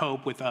here at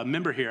Hope with a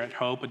member here at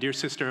Hope, a dear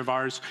sister of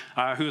ours,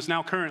 who is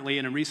now currently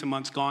and in recent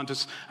months gone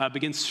to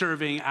begin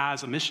serving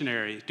as a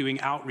missionary, doing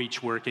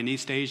outreach work in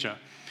East Asia.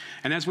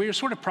 And as we were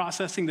sort of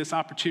processing this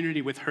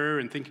opportunity with her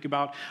and thinking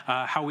about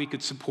how we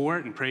could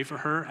support and pray for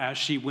her as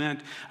she went,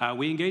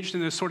 we engaged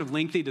in this sort of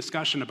lengthy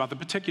discussion about the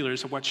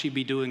particulars of what she'd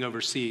be doing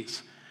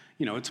overseas.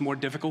 You know, it's a more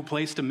difficult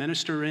place to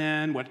minister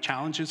in. What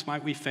challenges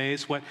might we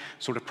face? What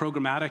sort of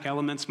programmatic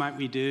elements might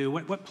we do?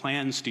 What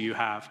plans do you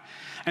have?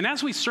 And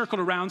as we circled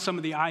around some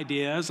of the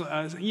ideas,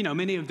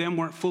 many of them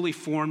weren't fully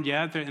formed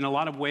yet. In a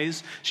lot of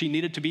ways, she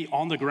needed to be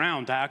on the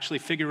ground to actually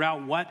figure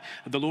out what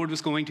the Lord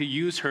was going to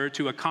use her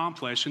to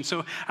accomplish. And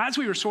so as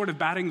we were sort of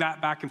batting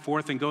that back and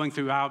forth and going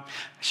throughout,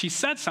 she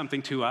said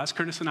something to us.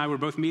 Curtis and I were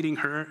both meeting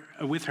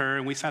with her,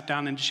 and we sat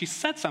down, and she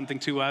said something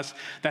to us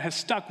that has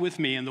stuck with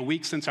me in the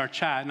weeks since our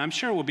chat, and I'm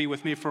sure will be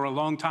with me for a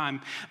long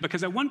time,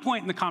 because at one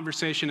point in the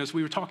conversation, as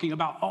we were talking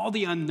about all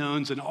the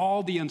unknowns and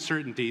all the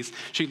uncertainties,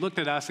 she looked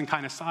at us and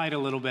kind of sighed a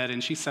little bit,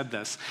 and she said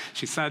this.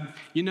 She said,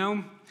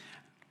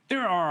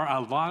 there are a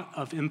lot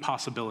of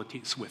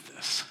impossibilities with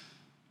this.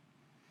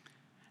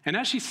 And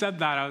as she said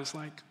that, I was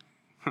like,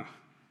 huh.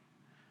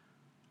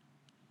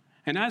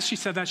 And as she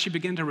said that, she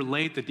began to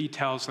relate the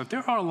details of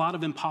there are a lot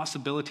of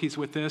impossibilities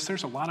with this.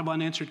 There's a lot of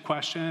unanswered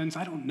questions.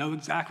 I don't know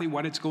exactly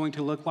what it's going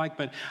to look like,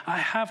 but I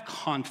have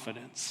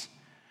confidence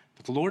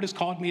that the Lord has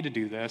called me to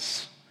do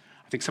this.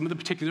 I think some of the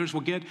particulars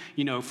will get,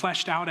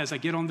 fleshed out as I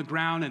get on the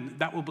ground, and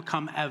that will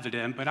become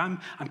evident, but I'm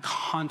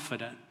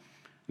confident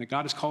that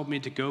God has called me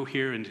to go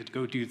here and to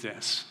go do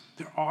this.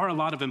 There are a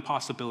lot of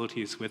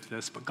impossibilities with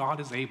this, but God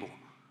is able.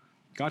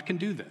 God can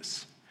do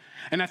this.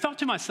 And I thought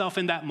to myself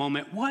in that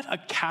moment, what a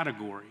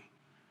category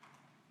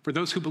for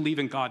those who believe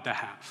in God to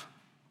have.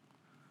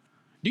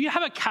 Do you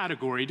have a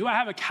category? Do I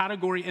have a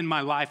category in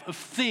my life of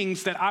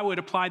things that I would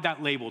apply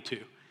that label to?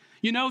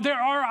 There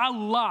are a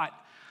lot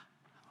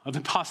of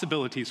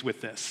impossibilities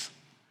with this.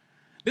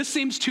 This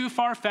seems too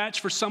far-fetched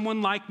for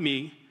someone like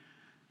me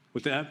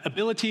with the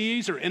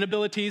abilities or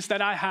inabilities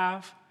that I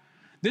have.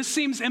 This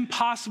seems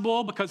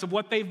impossible because of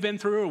what they've been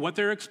through or what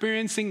they're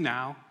experiencing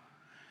now.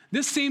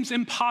 This seems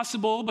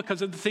impossible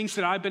because of the things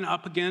that I've been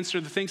up against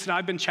or the things that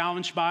I've been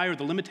challenged by or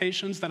the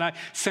limitations that I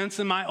sense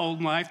in my own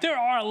life. There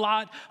are a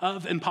lot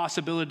of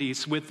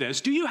impossibilities with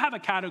this. Do you have a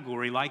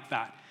category like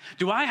that?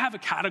 Do I have a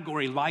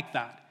category like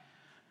that?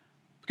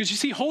 Because you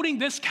see, holding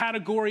this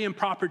category in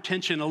proper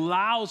tension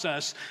allows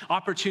us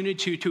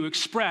opportunity to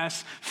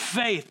express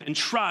faith and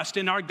trust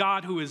in our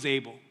God who is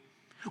able.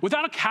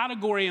 Without a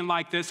category in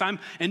like this, I'm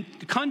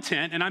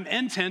content and I'm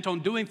intent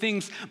on doing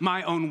things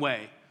my own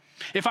way.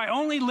 If I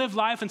only live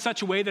life in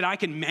such a way that I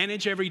can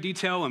manage every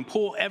detail and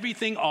pull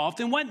everything off,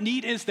 then what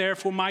need is there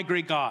for my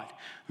great God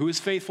who is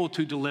faithful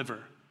to deliver?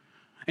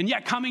 And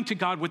yet coming to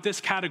God with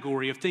this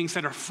category of things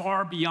that are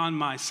far beyond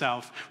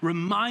myself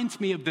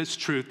reminds me of this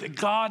truth, that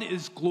God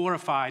is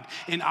glorified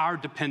in our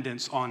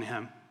dependence on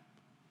him.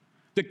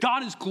 That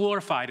God is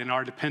glorified in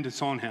our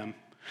dependence on him.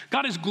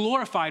 God is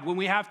glorified when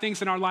we have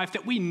things in our life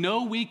that we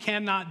know we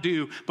cannot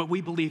do, but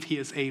we believe he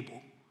is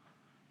able.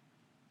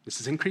 This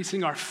is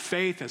increasing our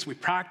faith as we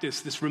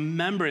practice this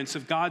remembrance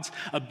of God's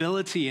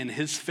ability and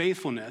his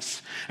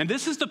faithfulness. And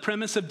this is the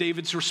premise of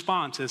David's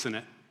response, isn't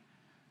it?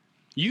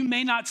 You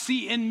may not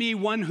see in me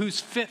one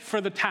who's fit for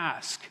the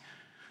task.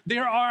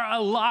 There are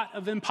a lot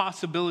of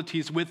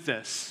impossibilities with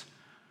this,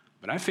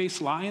 but I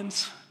face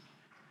lions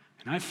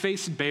and I've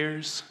faced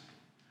bears.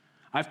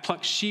 I've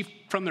plucked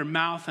sheep from their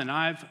mouth and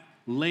I've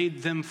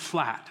laid them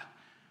flat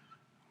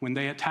when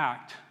they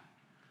attacked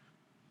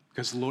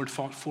because the Lord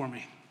fought for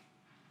me.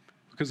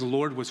 Because the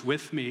Lord was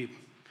with me.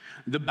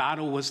 The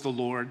battle was the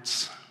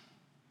Lord's.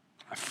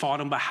 I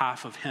fought on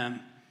behalf of him.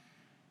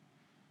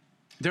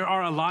 There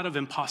are a lot of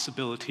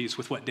impossibilities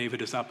with what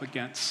David is up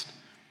against,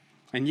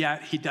 and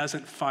yet he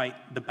doesn't fight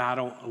the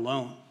battle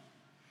alone.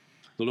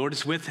 The Lord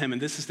is with him, and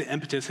this is the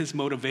impetus. His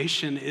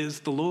motivation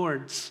is the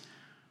Lord's.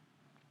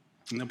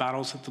 And the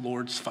battles that the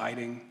Lord's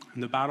fighting,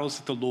 and the battles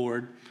that the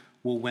Lord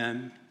will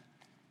win.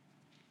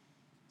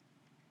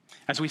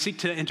 As we seek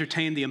to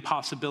entertain the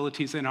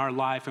impossibilities in our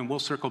life, and we'll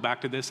circle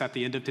back to this at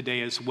the end of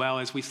today as well,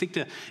 as we seek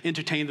to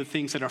entertain the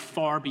things that are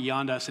far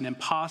beyond us and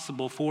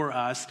impossible for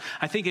us,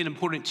 I think it's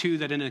important too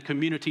that in a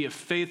community of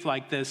faith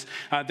like this,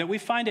 that we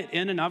find it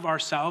in and of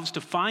ourselves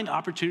to find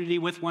opportunity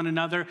with one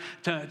another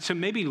to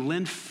maybe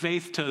lend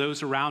faith to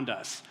those around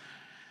us.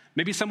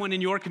 Maybe someone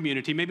in your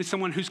community, maybe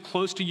someone who's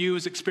close to you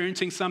is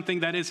experiencing something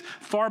that is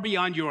far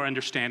beyond your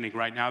understanding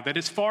right now, that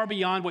is far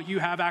beyond what you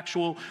have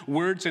actual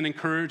words and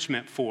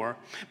encouragement for.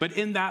 But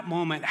in that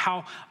moment,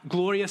 how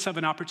glorious of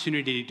an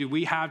opportunity do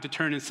we have to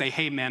turn and say,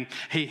 hey man,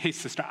 hey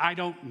sister, I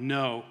don't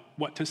know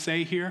what to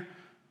say here,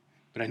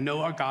 but I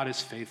know our God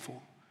is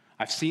faithful.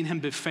 I've seen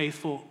him be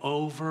faithful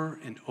over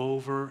and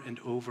over and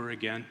over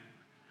again.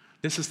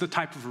 This is the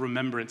type of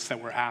remembrance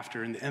that we're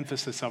after, and the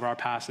emphasis of our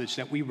passage,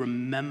 that we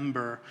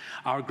remember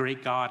our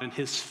great God and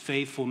his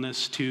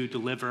faithfulness to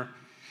deliver.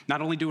 Not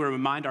only do we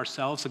remind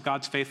ourselves of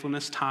God's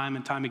faithfulness time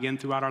and time again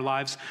throughout our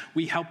lives,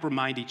 we help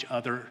remind each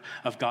other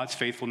of God's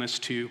faithfulness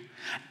too.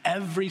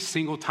 Every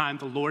single time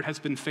the Lord has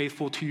been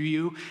faithful to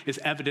you is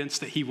evidence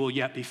that he will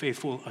yet be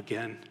faithful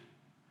again.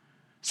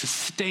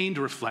 Sustained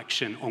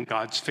reflection on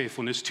God's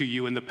faithfulness to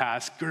you in the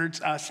past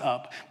girds us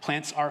up,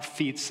 plants our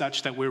feet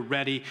such that we're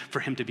ready for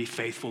him to be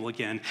faithful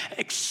again,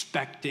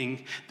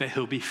 expecting that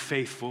he'll be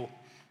faithful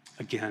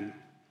again.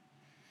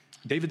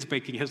 David's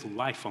banking his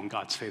life on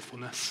God's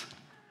faithfulness.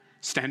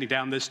 Standing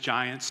down this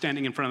giant,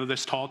 standing in front of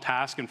this tall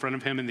task in front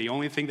of him, and the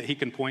only thing that he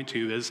can point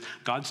to is,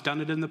 God's done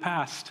it in the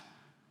past.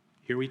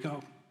 Here we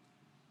go.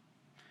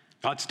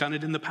 God's done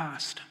it in the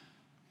past.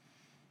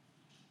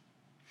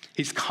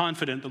 He's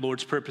confident the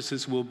Lord's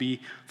purposes will be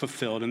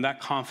fulfilled, and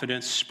that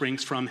confidence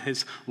springs from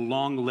his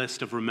long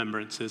list of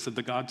remembrances of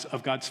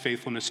God's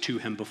faithfulness to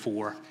him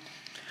before.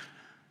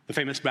 The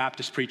famous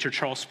Baptist preacher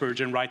Charles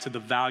Spurgeon writes of the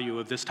value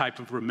of this type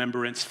of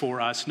remembrance for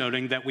us,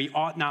 noting that we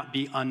ought not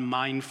be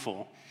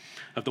unmindful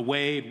of the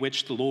way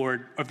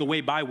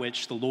by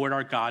which the Lord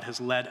our God has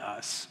led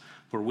us.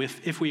 For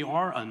if we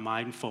are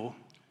unmindful,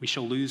 we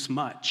shall lose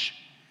much.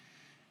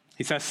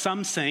 He says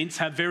some saints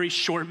have very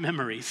short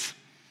memories.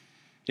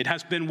 It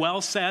has been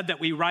well said that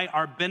we write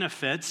our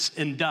benefits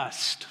in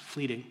dust,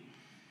 fleeting,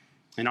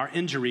 and our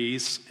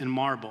injuries in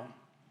marble.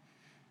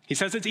 He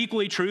says it's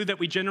equally true that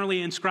we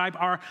generally inscribe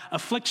our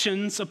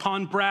afflictions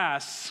upon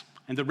brass,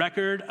 and the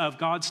record of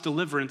God's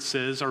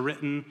deliverances are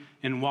written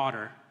in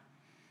water.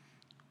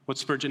 What's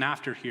Spurgeon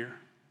after here?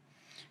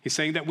 He's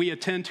saying that we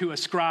attend to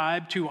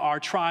ascribe to our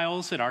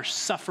trials and our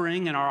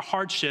suffering and our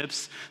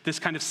hardships this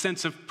kind of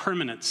sense of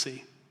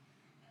permanency.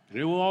 And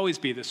it will always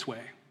be this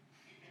way.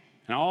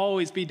 And I'll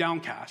always be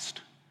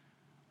downcast.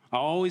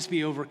 I'll always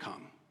be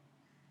overcome.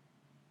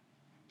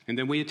 And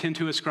then we attend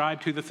to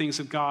ascribe to the things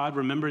of God,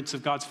 remembrance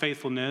of God's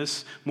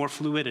faithfulness, more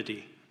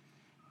fluidity,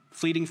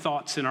 fleeting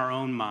thoughts in our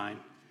own mind.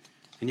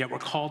 And yet we're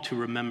called to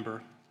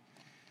remember.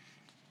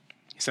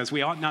 He says,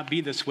 we ought not be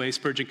this way,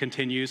 Spurgeon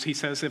continues. He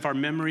says, if our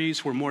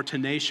memories were more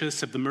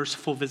tenacious of the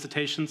merciful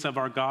visitations of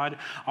our God,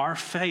 our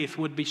faith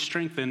would be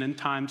strengthened in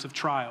times of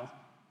trial.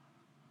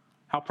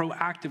 How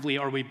proactively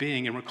are we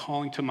being in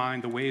recalling to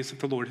mind the ways that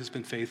the Lord has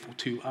been faithful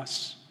to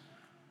us?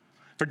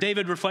 For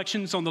David,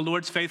 reflections on the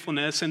Lord's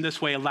faithfulness in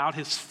this way allowed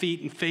his feet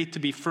and faith to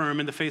be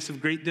firm in the face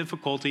of great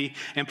difficulty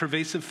and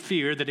pervasive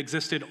fear that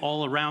existed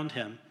all around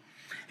him.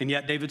 And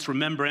yet David's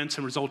remembrance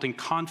and resulting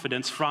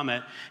confidence from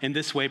it in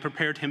this way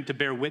prepared him to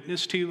bear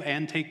witness to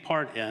and take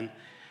part in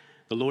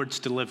the Lord's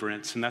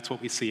deliverance. And that's what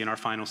we see in our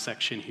final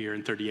section here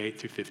in 38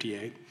 through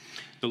 58.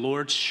 The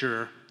Lord's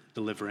sure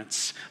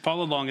deliverance.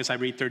 Follow along as I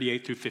read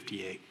 38 through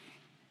 58.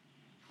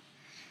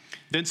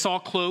 Then Saul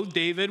clothed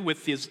David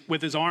with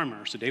his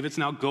armor. So David's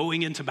now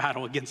going into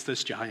battle against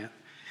this giant.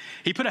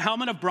 He put a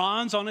helmet of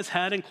bronze on his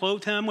head and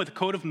clothed him with a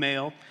coat of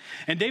mail.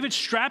 And David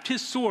strapped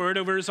his sword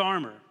over his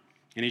armor.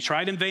 And he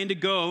tried in vain to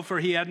go, for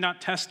he had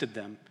not tested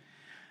them.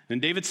 Then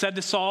David said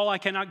to Saul, I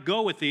cannot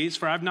go with these,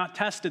 for I have not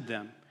tested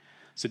them.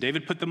 So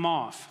David put them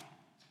off.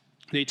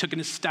 Then he took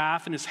his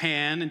staff in his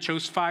hand and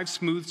chose 5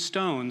 smooth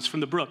stones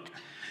from the brook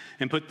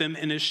and put them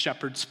in his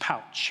shepherd's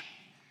pouch.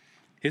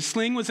 His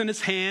sling was in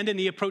his hand, and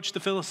he approached the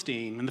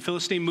Philistine. And the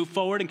Philistine moved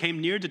forward and came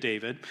near to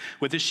David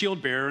with his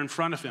shield bearer in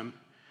front of him.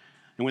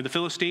 And when the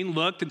Philistine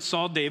looked and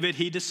saw David,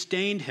 he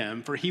disdained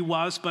him, for he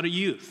was but a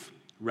youth,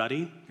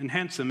 ruddy and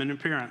handsome in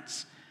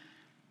appearance.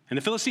 And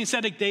the Philistine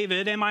said to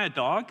David, "Am I a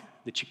dog,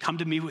 that you come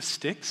to me with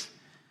sticks?"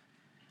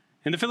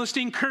 And the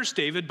Philistine cursed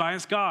David by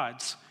his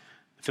gods.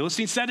 The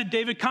Philistine said to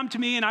David, "Come to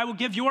me, and I will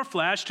give your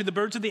flesh to the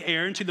birds of the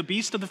air and to the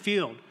beasts of the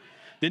field."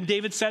 Then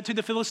David said to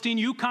the Philistine,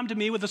 "You come to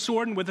me with a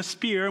sword and with a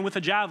spear and with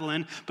a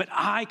javelin, but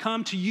I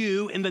come to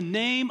you in the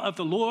name of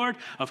the Lord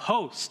of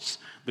hosts,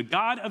 the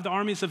God of the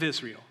armies of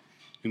Israel,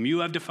 whom you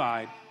have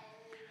defied.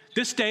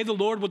 This day the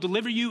Lord will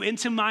deliver you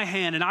into my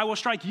hand, and I will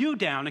strike you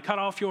down and cut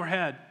off your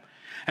head.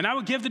 And I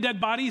will give the dead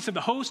bodies of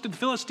the host of the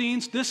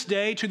Philistines this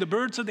day to the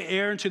birds of the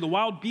air and to the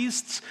wild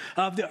beasts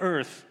of the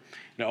earth,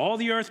 that all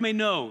the earth may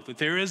know that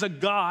there is a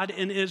God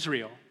in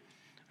Israel,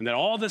 and that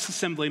all this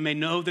assembly may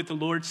know that the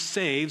Lord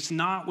saves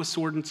not with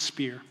sword and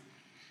spear.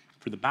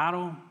 For the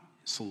battle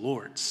is the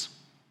Lord's,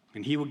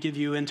 and he will give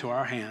you into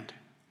our hand."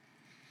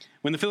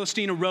 When the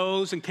Philistine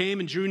arose and came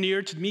and drew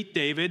near to meet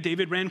David,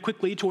 David ran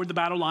quickly toward the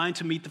battle line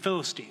to meet the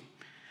Philistine.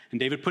 And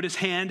David put his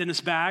hand in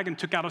his bag and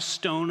took out a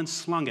stone and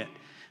slung it,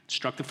 and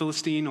struck the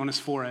Philistine on his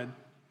forehead.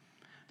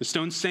 The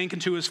stone sank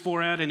into his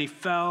forehead, and he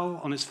fell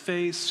on his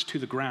face to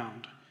the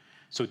ground.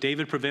 So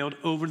David prevailed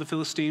over the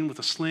Philistine with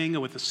a sling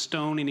and with a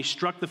stone, and he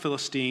struck the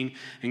Philistine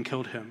and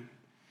killed him.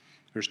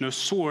 There's no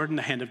sword in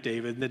the hand of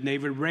David. Then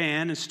David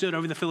ran and stood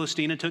over the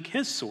Philistine and took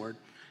his sword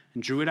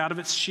and drew it out of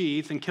its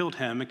sheath and killed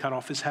him and cut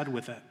off his head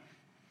with it.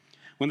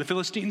 When the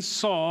Philistines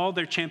saw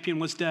their champion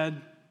was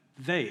dead,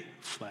 they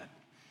fled.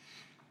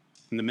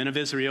 And the men of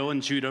Israel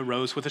and Judah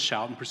rose with a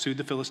shout and pursued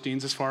the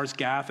Philistines as far as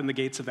Gath and the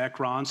gates of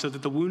Ekron, so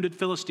that the wounded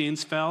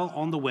Philistines fell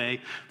on the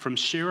way from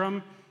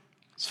Shaaraim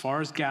as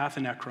far as Gath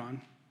and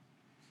Ekron.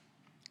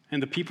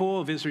 And the people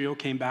of Israel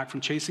came back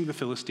from chasing the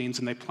Philistines,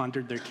 and they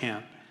plundered their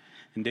camp.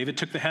 And David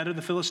took the head of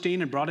the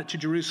Philistine and brought it to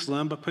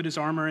Jerusalem, but put his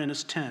armor in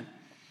his tent.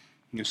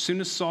 And as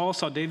soon as Saul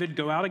saw David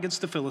go out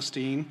against the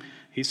Philistine,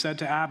 he said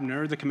to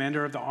Abner, the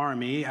commander of the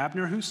army,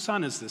 "Abner, whose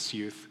son is this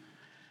youth?"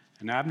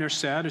 And Abner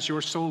said, "As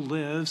your soul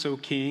lives, O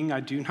king, I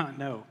do not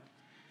know."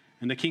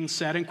 And the king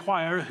said,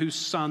 "Inquire whose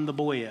son the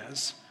boy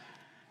is."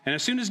 And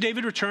as soon as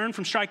David returned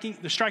from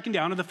the striking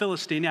down of the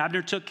Philistine,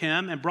 Abner took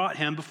him and brought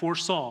him before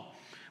Saul,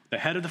 the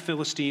head of the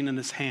Philistine in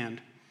his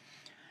hand.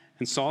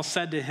 And Saul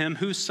said to him,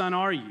 "Whose son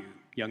are you,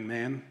 young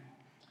man?"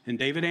 And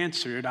David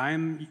answered, "I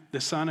am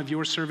the son of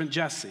your servant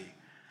Jesse,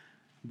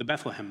 the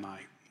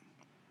Bethlehemite."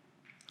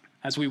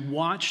 As we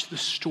watch the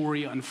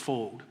story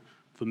unfold,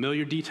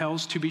 familiar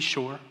details to be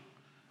sure,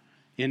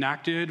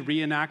 enacted,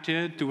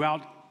 reenacted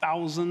throughout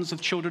thousands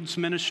of children's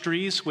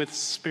ministries with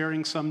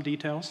sparing some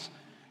details,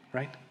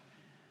 right?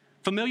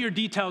 Familiar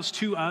details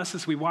to us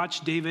as we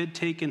watch David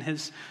take in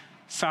his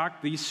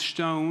sack these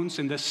stones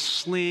and this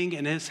sling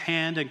in his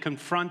hand and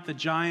confront the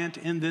giant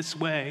in this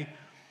way.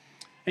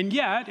 And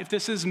yet, if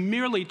this is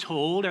merely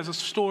told as a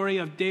story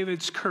of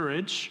David's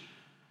courage,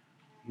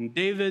 and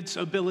David's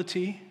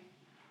ability,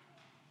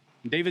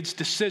 David's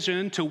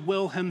decision to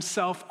will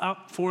himself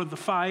up for the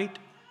fight,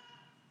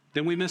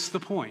 then we miss the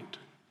point.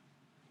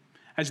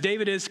 As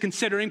David is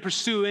considering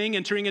pursuing,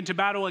 entering into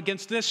battle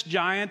against this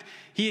giant,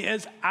 he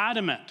is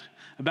adamant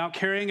about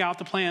carrying out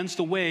the plans,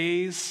 the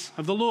ways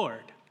of the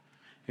Lord.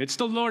 It's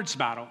the Lord's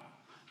battle.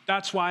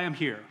 That's why I'm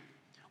here.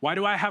 Why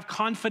do I have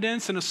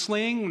confidence in a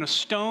sling and a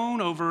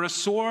stone over a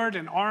sword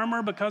and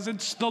armor? Because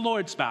it's the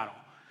Lord's battle.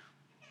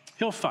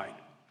 He'll fight.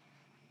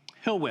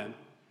 He'll win.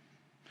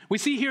 We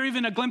see here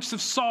even a glimpse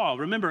of Saul.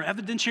 Remember,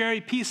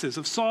 evidentiary pieces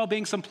of Saul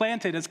being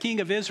supplanted as king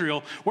of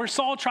Israel, where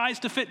Saul tries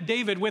to fit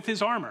David with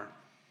his armor.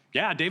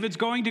 Yeah, David's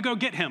going to go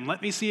get him.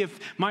 Let me see if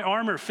my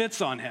armor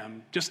fits on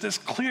him. Just this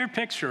clear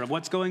picture of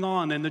what's going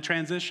on in the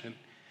transition.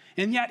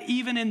 And yet,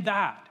 even in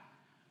that,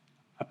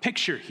 a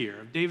picture here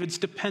of David's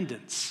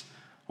dependence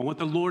on what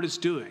the Lord is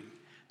doing.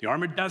 The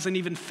armor doesn't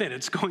even fit.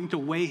 It's going to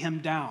weigh him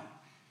down.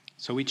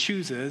 So he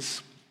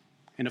chooses,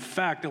 in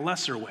effect, a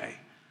lesser way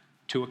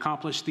to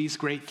accomplish these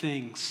great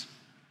things.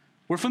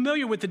 We're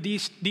familiar with the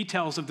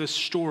details of this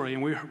story,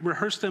 and we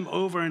rehearse them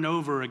over and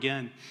over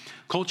again.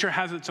 Culture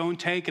has its own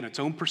take and its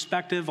own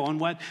perspective on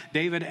what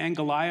David and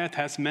Goliath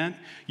has meant.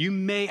 You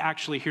may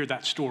actually hear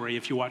that story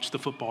if you watch the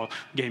football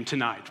game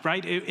tonight,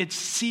 right? It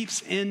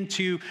seeps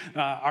into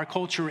our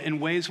culture in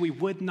ways we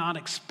would not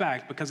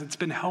expect because it's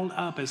been held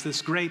up as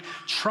this great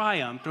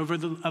triumph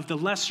of the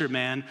lesser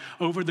man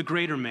over the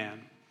greater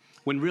man,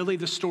 when really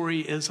the story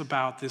is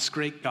about this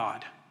great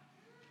God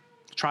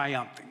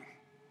triumphing,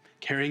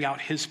 carrying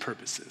out his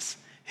purposes,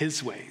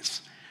 his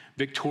ways,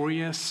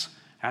 victorious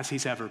as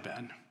he's ever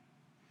been.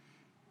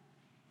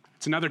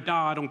 It's another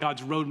dot on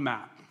God's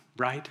roadmap,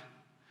 right?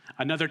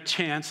 Another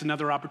chance,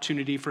 another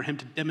opportunity for him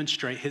to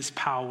demonstrate his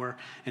power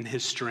and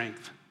his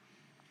strength.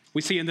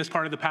 We see in this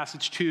part of the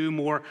passage too,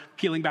 more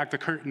peeling back the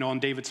curtain on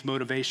David's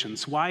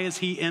motivations. Why is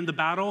he in the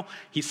battle?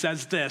 He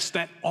says this,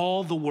 that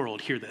all the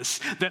world, hear this,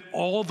 that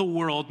all the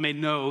world may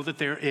know that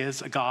there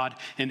is a God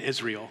in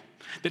Israel.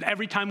 That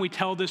every time we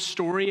tell this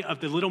story of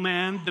the little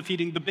man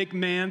defeating the big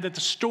man, that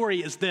the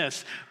story is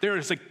this: there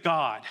is a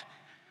God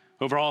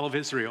over all of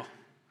Israel.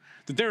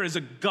 That there is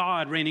a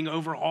God reigning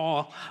over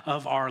all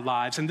of our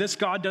lives. And this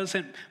God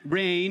doesn't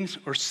reign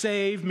or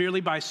save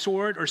merely by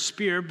sword or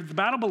spear, but the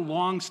battle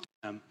belongs to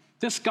him.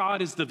 This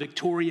God is the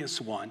victorious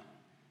one.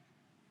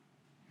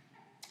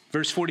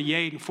 Verse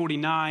 48 and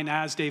 49,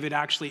 as David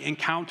actually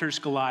encounters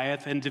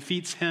Goliath and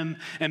defeats him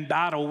in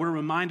battle, we're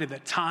reminded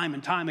that time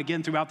and time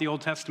again throughout the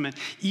Old Testament,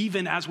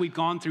 even as we've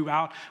gone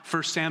throughout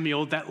 1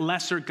 Samuel, that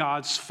lesser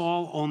gods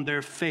fall on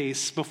their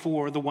face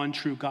before the one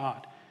true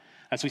God.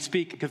 As we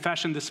speak in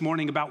confession this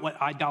morning about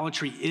what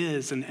idolatry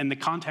is and the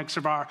context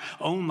of our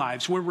own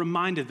lives, we're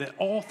reminded that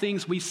all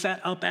things we set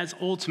up as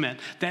ultimate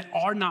that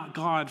are not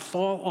God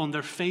fall on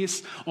their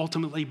face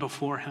ultimately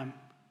before him.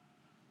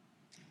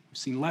 We've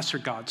seen lesser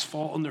gods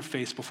fall on their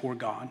face before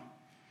God.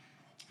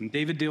 And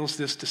David deals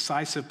this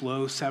decisive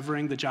blow,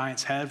 severing the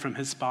giant's head from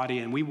his body,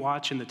 and we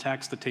watch in the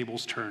text the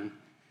tables turn.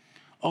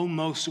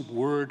 Almost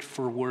word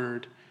for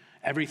word,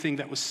 everything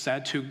that was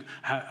said to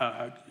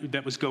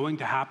that was going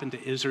to happen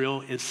to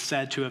Israel is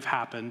said to have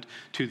happened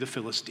to the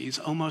Philistines,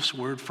 almost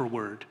word for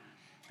word.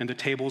 And the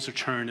tables are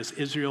turned as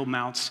Israel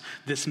mounts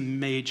this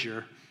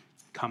major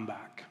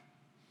comeback.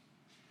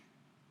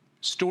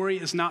 Story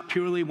is not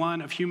purely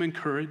one of human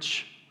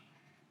courage.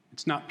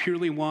 It's not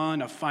purely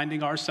one of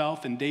finding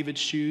ourselves in David's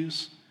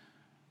shoes.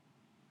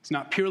 It's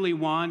not purely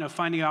one of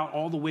finding out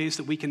all the ways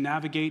that we can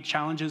navigate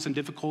challenges and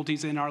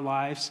difficulties in our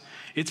lives.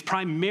 It's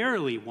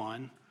primarily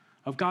one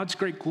of God's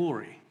great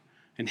glory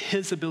and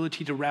his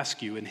ability to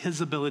rescue and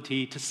his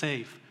ability to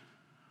save.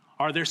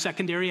 Are there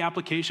secondary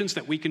applications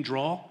that we can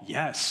draw?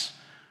 Yes.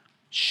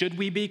 Should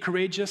we be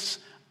courageous?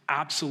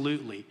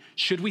 Absolutely.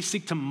 Should we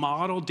seek to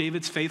model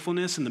David's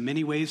faithfulness in the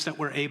many ways that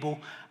we're able?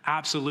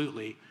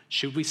 Absolutely.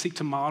 Should we seek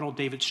to model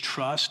David's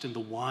trust in the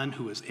one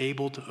who is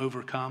able to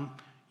overcome?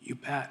 You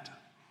bet.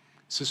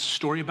 This is a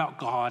story about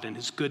God and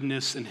his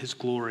goodness and his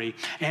glory.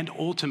 And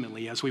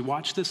ultimately, as we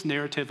watch this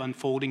narrative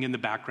unfolding in the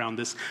background,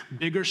 this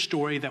bigger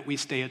story that we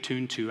stay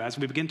attuned to, as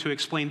we begin to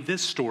explain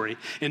this story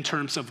in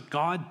terms of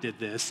God did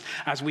this,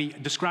 as we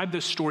describe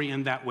this story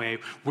in that way,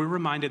 we're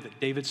reminded that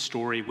David's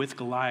story with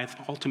Goliath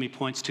ultimately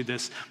points to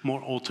this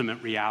more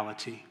ultimate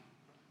reality.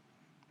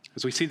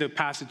 As we see the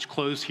passage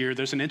close here,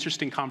 there's an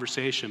interesting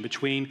conversation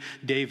between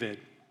David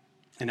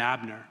and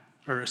Abner,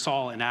 or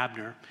Saul and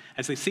Abner,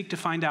 as they seek to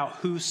find out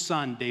whose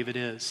son David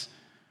is,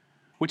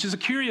 which is a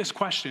curious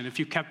question if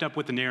you've kept up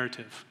with the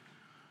narrative.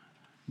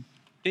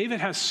 David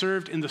has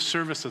served in the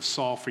service of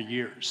Saul for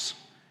years.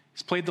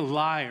 He's played the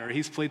lyre.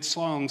 He's played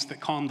songs that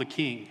calm the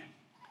king.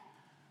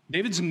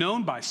 David's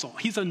known by Saul.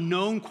 He's a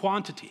known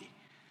quantity.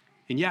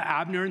 And yet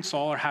Abner and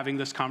Saul are having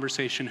this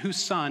conversation. Whose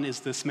son is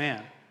this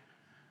man?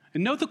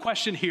 And note the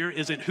question here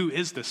isn't who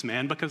is this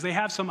man, because they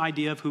have some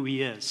idea of who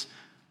he is.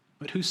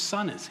 But whose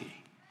son is he?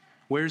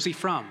 Where is he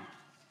from?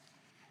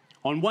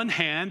 On one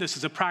hand, this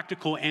is a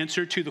practical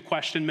answer to the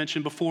question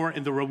mentioned before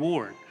in the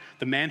reward.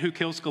 The man who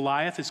kills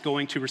Goliath is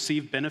going to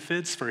receive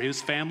benefits for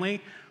his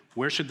family.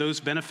 Where should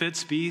those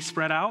benefits be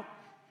spread out?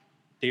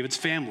 David's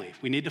family.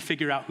 We need to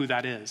figure out who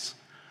that is.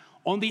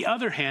 On the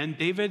other hand,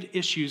 David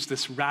issues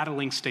this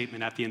rattling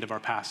statement at the end of our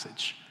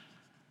passage.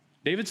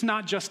 David's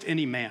not just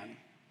any man.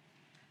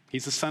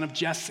 He's the son of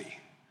Jesse,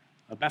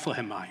 a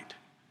Bethlehemite.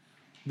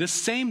 This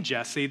same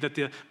Jesse that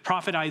the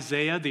prophet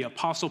Isaiah, the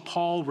apostle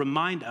Paul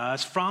remind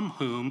us from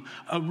whom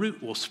a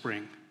root will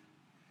spring.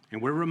 And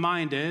we're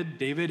reminded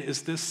David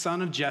is this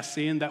son of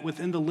Jesse, and that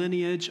within the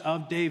lineage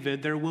of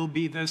David, there will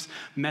be this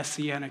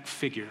messianic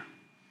figure.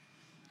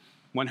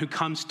 One who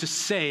comes to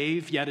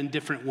save, yet in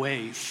different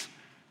ways.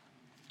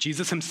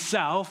 Jesus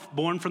himself,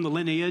 born from the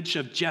lineage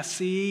of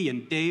Jesse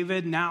and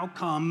David, now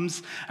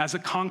comes as a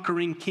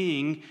conquering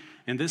king.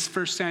 And this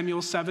 1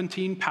 Samuel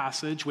 17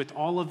 passage, with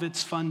all of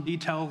its fun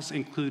details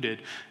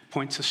included,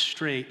 points us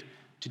straight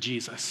to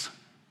Jesus.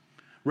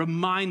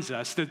 Reminds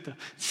us that the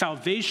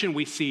salvation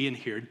we see in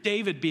here,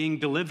 David being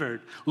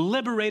delivered,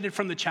 liberated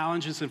from the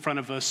challenges in front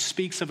of us,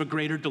 speaks of a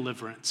greater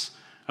deliverance,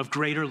 of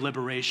greater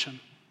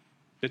liberation.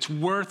 That's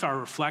worth our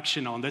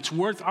reflection on, that's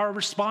worth our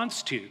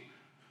response to.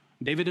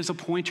 David is a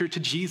pointer to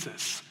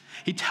Jesus.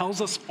 He tells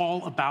us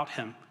all about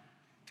him.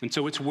 And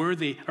so it's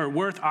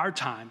worth our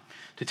time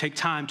to take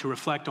time to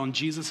reflect on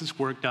Jesus'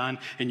 work done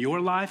in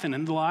your life and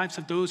in the lives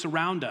of those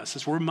around us,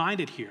 as we're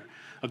reminded here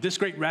of this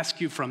great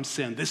rescue from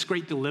sin, this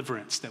great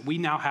deliverance that we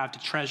now have to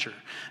treasure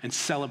and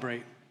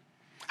celebrate.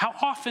 How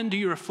often do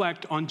you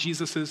reflect on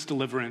Jesus'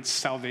 deliverance,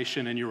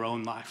 salvation in your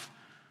own life?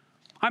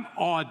 I'm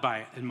awed by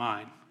it in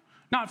mine.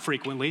 Not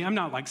frequently. I'm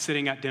not like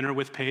sitting at dinner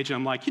with Paige and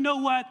I'm like, you know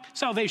what?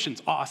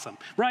 Salvation's awesome,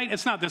 right?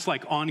 It's not this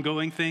like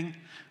ongoing thing,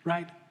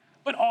 right?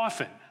 But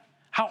often.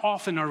 How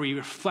often are we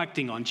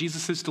reflecting on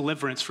Jesus'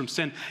 deliverance from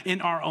sin in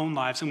our own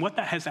lives and what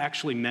that has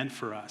actually meant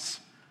for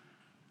us?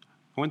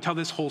 I want to tell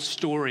this whole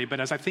story, but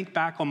as I think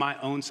back on my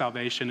own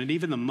salvation and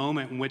even the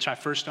moment in which I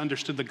first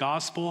understood the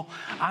gospel,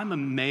 I'm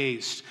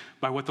amazed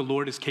by what the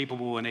Lord is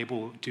capable and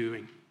able of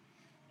doing.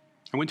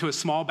 I went to a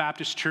small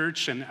Baptist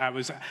church, and I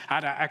was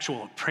at an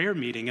actual prayer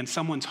meeting in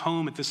someone's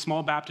home at this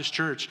small Baptist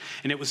church,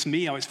 and it was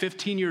me. I was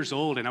 15 years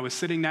old, and I was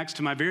sitting next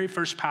to my very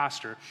first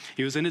pastor.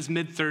 He was in his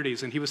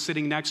mid-30s, and he was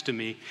sitting next to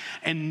me,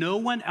 and no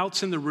one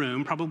else in the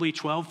room, probably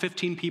 12,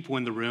 15 people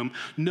in the room,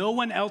 no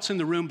one else in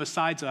the room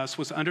besides us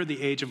was under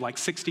the age of like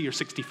 60 or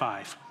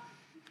 65.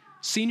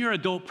 Senior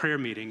adult prayer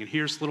meeting, and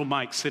here's little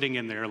Mike sitting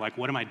in there like,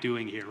 what am I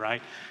doing here,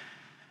 right?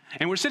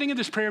 And we're sitting in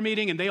this prayer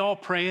meeting, and they all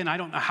pray, and I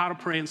don't know how to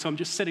pray, and so I'm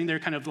just sitting there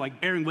kind of like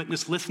bearing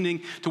witness,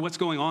 listening to what's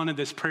going on in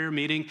this prayer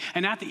meeting.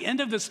 And at the end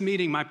of this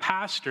meeting, my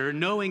pastor,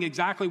 knowing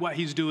exactly what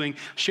he's doing,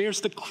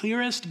 shares the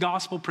clearest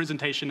gospel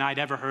presentation I'd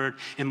ever heard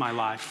in my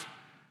life.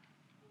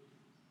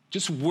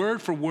 Just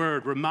word for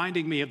word,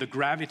 reminding me of the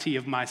gravity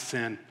of my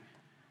sin,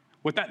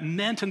 what that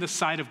meant in the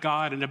sight of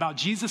God, and about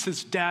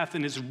Jesus' death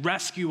and his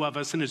rescue of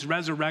us and his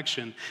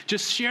resurrection.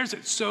 Just shares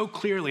it so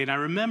clearly, and I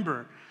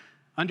remember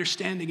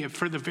understanding it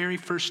for the very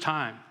first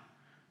time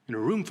in a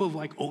room full of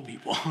like old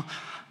people.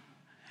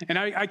 And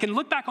I can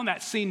look back on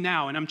that scene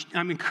now, and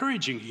I'm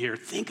encouraging you here,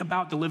 think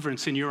about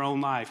deliverance in your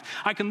own life.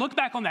 I can look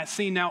back on that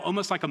scene now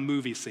almost like a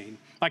movie scene,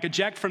 like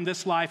eject from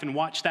this life and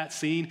watch that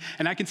scene,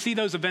 and I can see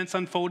those events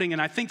unfolding,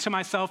 and I think to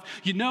myself,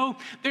 you know,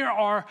 there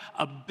are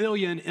a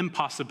billion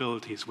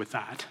impossibilities with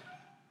that.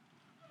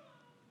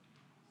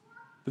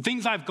 The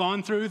things I've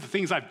gone through, the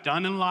things I've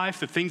done in life,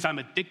 the things I'm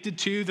addicted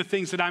to, the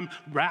things that I'm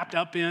wrapped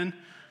up in,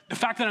 the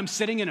fact that I'm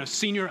sitting in a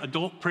senior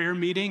adult prayer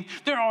meeting,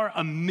 there are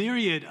a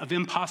myriad of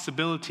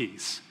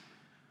impossibilities.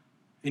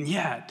 And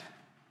yet,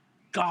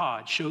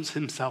 God shows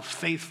himself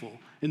faithful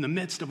in the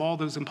midst of all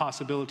those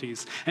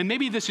impossibilities. And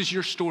maybe this is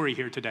your story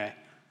here today,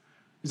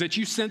 is that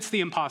you sense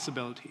the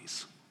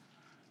impossibilities.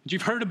 That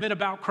you've heard a bit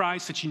about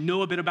Christ, that you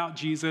know a bit about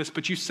Jesus,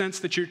 but you sense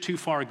that you're too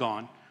far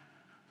gone.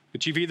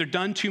 That you've either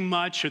done too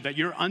much or that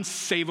you're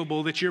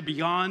unsavable, that you're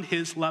beyond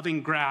his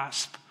loving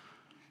grasp.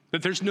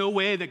 That there's no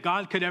way that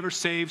God could ever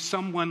save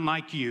someone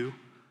like you.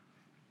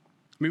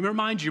 Let me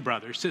remind you,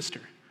 brother,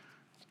 sister,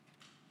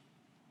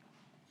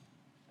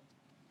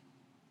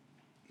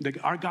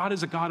 that our God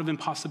is a God of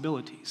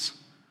impossibilities.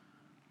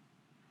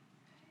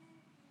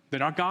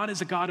 That our God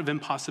is a God of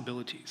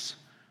impossibilities.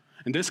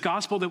 And this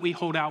gospel that we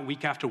hold out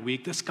week after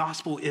week, this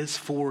gospel is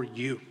for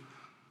you.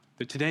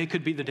 That today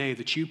could be the day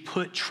that you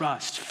put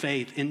trust,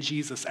 faith in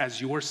Jesus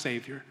as your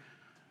Savior.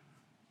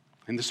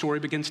 And the story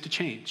begins to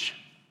change.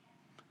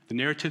 The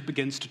narrative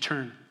begins to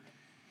turn.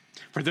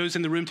 For those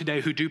in the room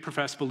today who do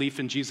profess belief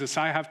in Jesus,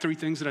 I have three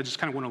things that I just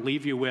kind of want to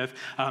leave you with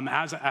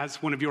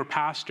as one of your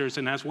pastors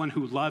and as one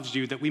who loves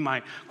you, that we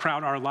might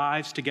crowd our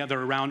lives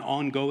together around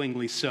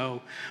ongoingly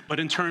so. But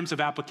in terms of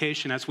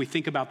application, as we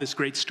think about this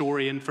great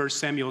story in 1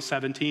 Samuel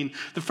 17,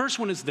 the first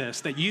one is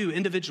this, that you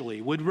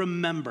individually would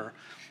remember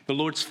the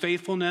Lord's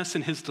faithfulness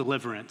and his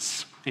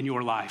deliverance in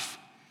your life.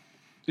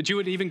 That you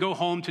would even go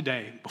home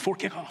today before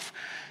kickoff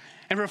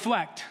and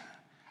reflect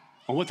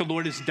on what the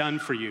Lord has done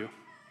for you,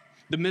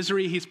 the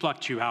misery he's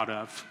plucked you out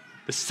of,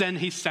 the sin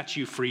he set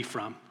you free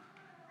from.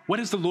 What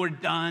has the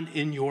Lord done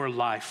in your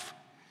life?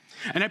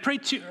 And I pray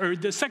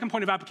the second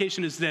point of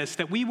application is this,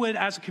 that we would,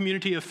 as a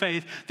community of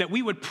faith, that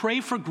we would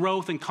pray for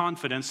growth and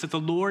confidence that the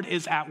Lord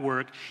is at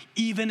work,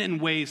 even in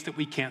ways that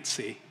we can't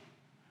see.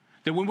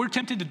 That when we're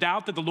tempted to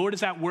doubt that the Lord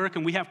is at work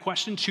and we have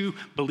questions to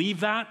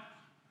believe that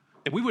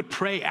we would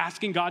pray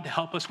asking God to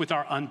help us with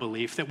our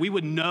unbelief, that we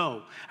would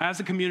know as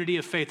a community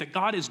of faith that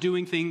God is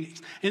doing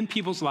things in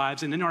people's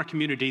lives and in our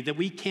community that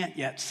we can't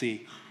yet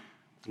see.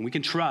 And we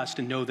can trust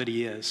and know that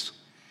he is.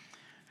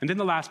 And then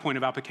the last point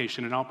of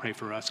application, and I'll pray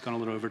for us, gone a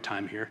little over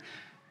time here.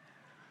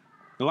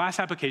 The last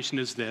application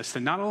is this, that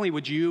not only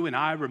would you and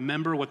I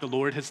remember what the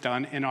Lord has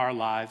done in our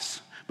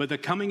lives, but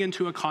that coming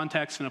into a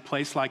context in a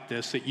place like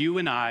this, that you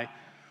and I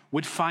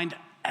would find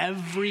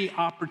every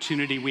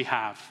opportunity we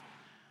have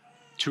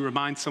to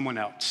remind someone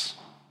else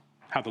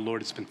how the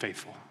Lord has been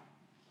faithful.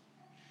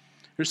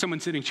 There's someone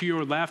sitting to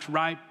your left,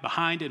 right,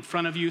 behind, in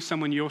front of you,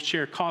 someone you'll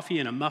share coffee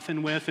and a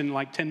muffin with in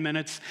like 10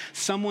 minutes,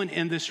 someone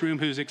in this room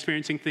who's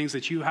experiencing things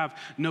that you have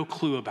no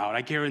clue about,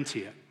 I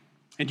guarantee it.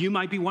 And you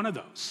might be one of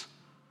those.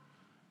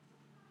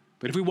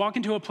 But if we walk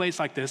into a place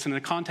like this, in a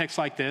context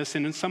like this,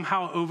 and then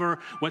somehow over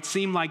what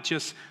seem like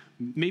just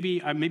maybe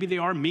they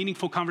are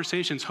meaningful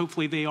conversations,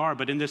 hopefully they are,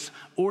 but in this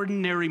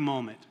ordinary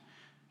moment,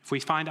 if we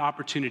find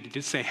opportunity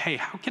to say, hey,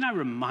 how can I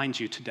remind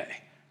you today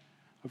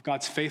of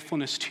God's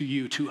faithfulness to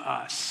you, to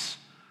us?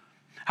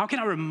 How can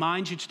I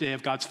remind you today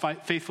of God's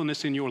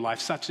faithfulness in your life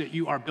such that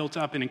you are built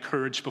up and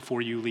encouraged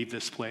before you leave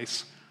this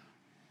place?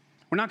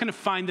 We're not going to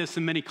find this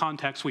in many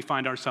contexts we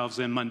find ourselves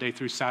in Monday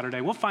through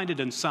Saturday. We'll find it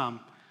in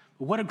some.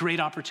 But what a great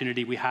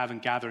opportunity we have in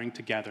gathering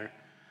together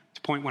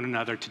to point one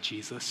another to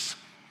Jesus.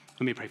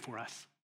 Let me pray for us.